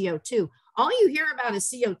dangerous than CO2. All you hear about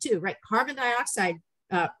is CO2, right? Carbon dioxide,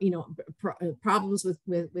 problems with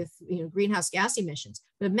greenhouse gas emissions,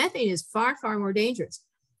 but methane is far, far more dangerous.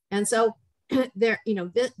 And so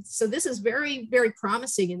so this is very, very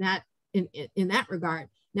promising in that regard.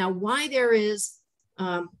 Now, why there is,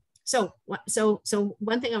 so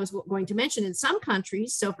one thing I was going to mention, in some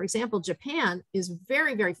countries, so for example, Japan is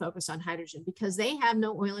very, very focused on hydrogen, because they have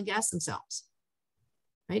no oil and gas themselves,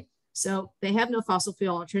 right? So they have no fossil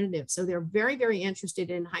fuel alternative. So they're very, very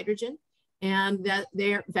interested in hydrogen. and that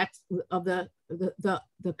they're, in fact, of the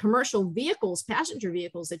commercial vehicles, passenger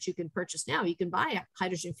vehicles that you can purchase now, you can buy a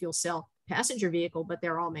hydrogen fuel cell passenger vehicle, but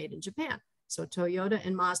they're all made in Japan. So Toyota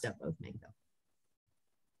and Mazda both make them.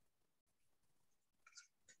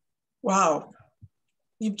 Wow.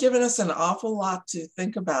 You've given us an awful lot to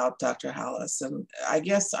think about, Dr. Halas. And I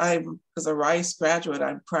guess I'm, as a Rice graduate,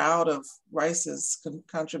 I'm proud of Rice's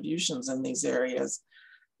contributions in these areas.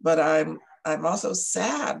 But I'm also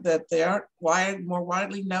sad that they aren't more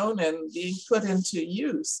widely known and being put into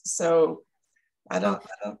use. So I don't.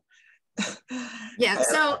 Yeah,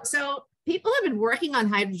 so people have been working on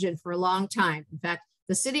hydrogen for a long time. In fact,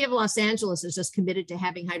 the city of Los Angeles is just committed to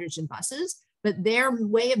having hydrogen buses, but their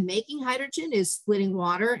way of making hydrogen is splitting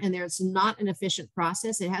water, and there's not an efficient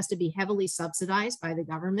process. It has to be heavily subsidized by the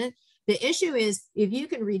government. The issue is if you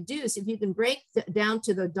can break down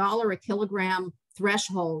to the $1 a kilogram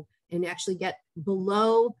threshold and actually get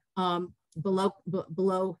below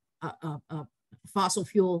fossil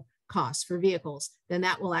fuel costs for vehicles, then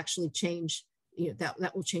that will actually change,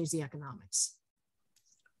 that will change the economics.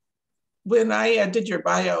 When I did your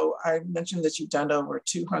bio, I mentioned that you've done over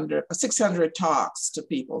 600 talks to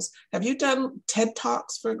people. Have you done TED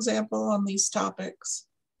Talks, for example, on these topics?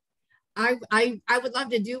 I would love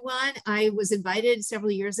to do one. I was invited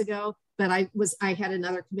several years ago, but I had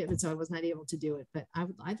another commitment, so I was not able to do it. But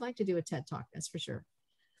I'd like to do a TED Talk, that's for sure.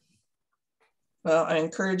 Well, I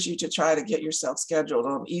encourage you to try to get yourself scheduled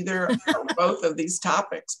on either or both of these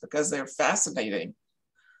topics because they're fascinating,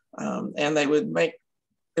 and they would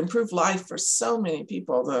improve life for so many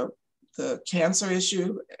people. The cancer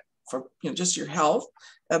issue for just your health,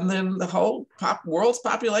 and then the whole world's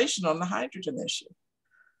population on the hydrogen issue.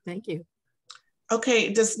 Thank you.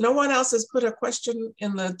 Okay, no one else has put a question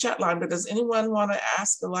in the chat line, but does anyone want to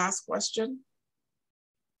ask the last question?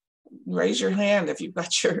 Raise your hand if you've got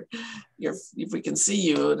if we can see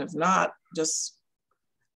you, and if not, just.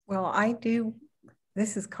 Well, I do.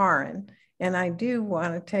 This is Karen, and I do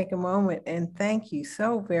want to take a moment and thank you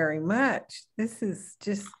so very much. This is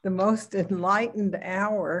just the most enlightened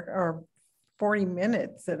hour or 40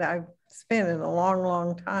 minutes that I've spent in a long,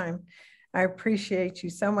 long time. I appreciate you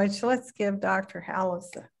so much. Let's give Dr. Halas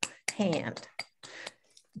a hand.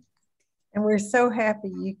 And we're so happy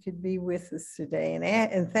you could be with us today.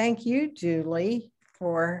 And thank you, Julie,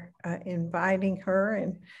 for inviting her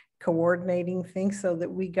and coordinating things so that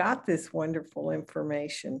we got this wonderful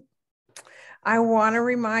information. I want to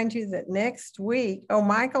remind you that next week, oh,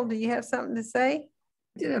 Michael, do you have something to say?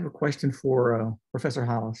 I did have a question for Professor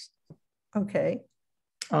Halas. Okay.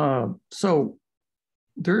 So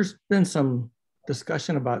there's been some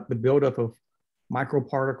discussion about the buildup of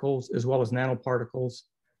microparticles as well as nanoparticles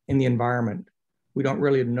in the environment. We don't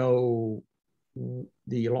really know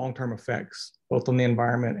the long-term effects, both on the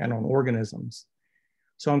environment and on organisms.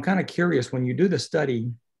 So I'm kind of curious, when you do the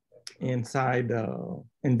study inside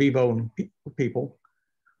in vivo people,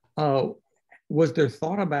 was there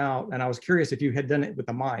thought about, and I was curious if you had done it with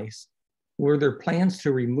the mice, were there plans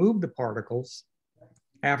to remove the particles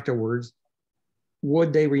afterwards?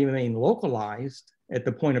 Would they remain localized at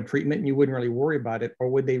the point of treatment and you wouldn't really worry about it, or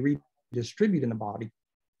would they redistribute in the body?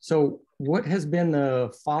 So what has been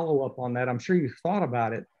the follow-up on that? I'm sure you've thought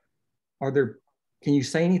about it. Can you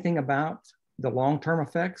say anything about the long-term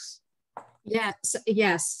effects? Yeah,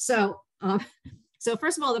 yes. So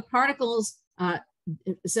first of all, the particles,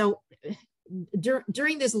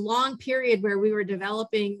 during this long period where we were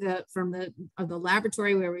developing from the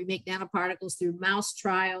laboratory where we make nanoparticles through mouse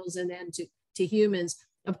trials and then to humans,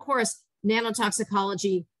 of course,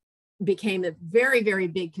 nanotoxicology became a very, very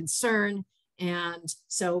big concern. And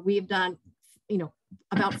so we've done,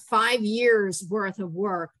 about 5 years worth of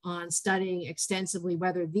work on studying extensively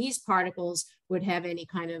whether these particles would have any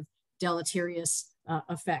kind of deleterious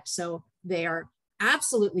effect. So they are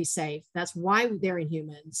absolutely safe. That's why they're in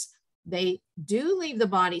humans. They do leave the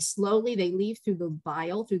body slowly. They leave through the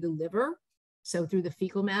bile, through the liver, so through the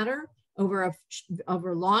fecal matter over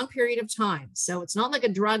a long period of time. So it's not like a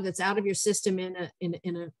drug that's out of your system in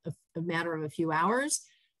a matter of a few hours,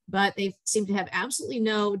 but they seem to have absolutely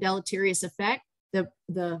no deleterious effect. If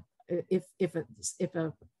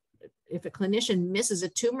a clinician misses a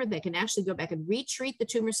tumor, they can actually go back and retreat the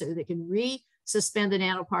tumor, so they can resuspend the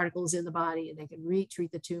nanoparticles in the body and they can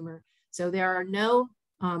retreat the tumor. So there are no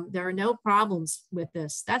problems with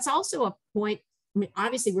this. That's also a point. I mean,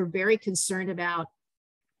 obviously, we're very concerned about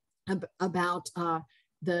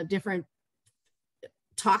the different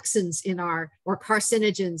toxins or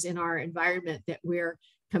carcinogens in our environment that we're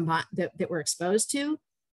exposed to.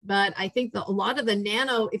 But I think a lot of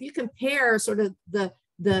the if you compare sort of the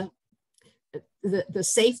the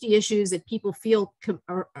safety issues that people feel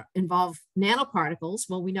involve nanoparticles.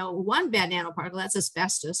 Well, we know one bad nanoparticle, that's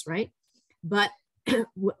asbestos, right? But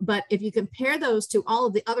if you compare those to all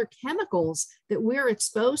of the other chemicals that we're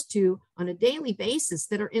exposed to on a daily basis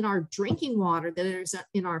that are in our drinking water, that are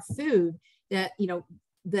in our food, that, you know,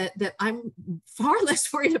 that I'm far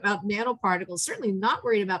less worried about nanoparticles, certainly not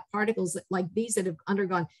worried about particles like these that have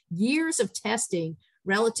undergone years of testing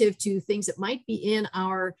relative to things that might be in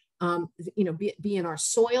our, you know, be in our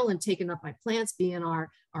soil and taken up by plants, be in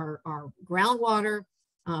our groundwater.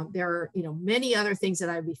 There are, you know, many other things that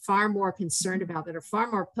I'd be far more concerned about that are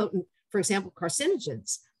far more potent, for example,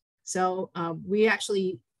 carcinogens. So we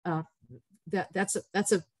actually, that's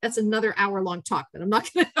another hour-long talk, but I'm not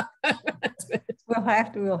going to.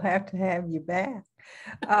 We'll have to have you back.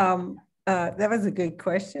 That was a good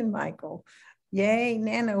question, Michael. Yay,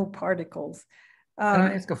 nanoparticles. Can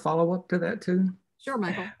I ask a follow-up to that too? Sure,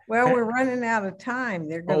 Michael. Well, we're running out of time.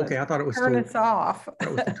 They're going to I thought it was turn us off.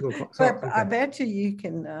 That was the 2 o'clock. But okay. I bet you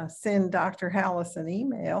can send Dr. Halas an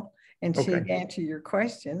email and she'd answer your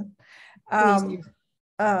question.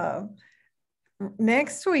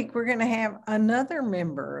 Next week, we're going to have another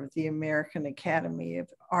member of the American Academy of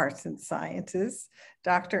Arts and Sciences,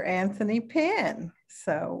 Dr. Anthony Penn.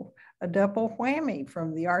 So a double whammy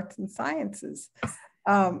from the arts and sciences.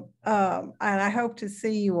 And I hope to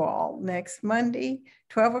see you all next Monday,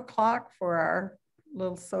 12 o'clock for our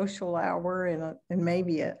little social hour and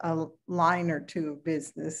maybe a line or two of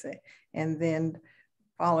business, and then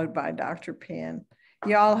followed by Dr. Penn.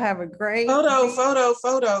 Y'all have a great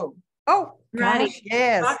photo. Oh, gosh,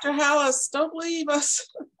 yes. Dr. Halas, don't leave us.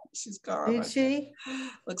 She's gone. Did she?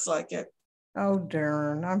 Looks like it. Oh,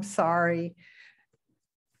 darn. I'm sorry.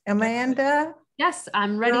 Amanda? Yes,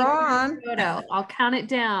 I'm ready for the photo. I'll count it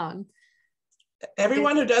down.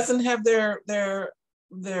 Everyone who doesn't have their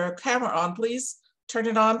camera on, please turn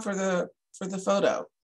it on for the photo.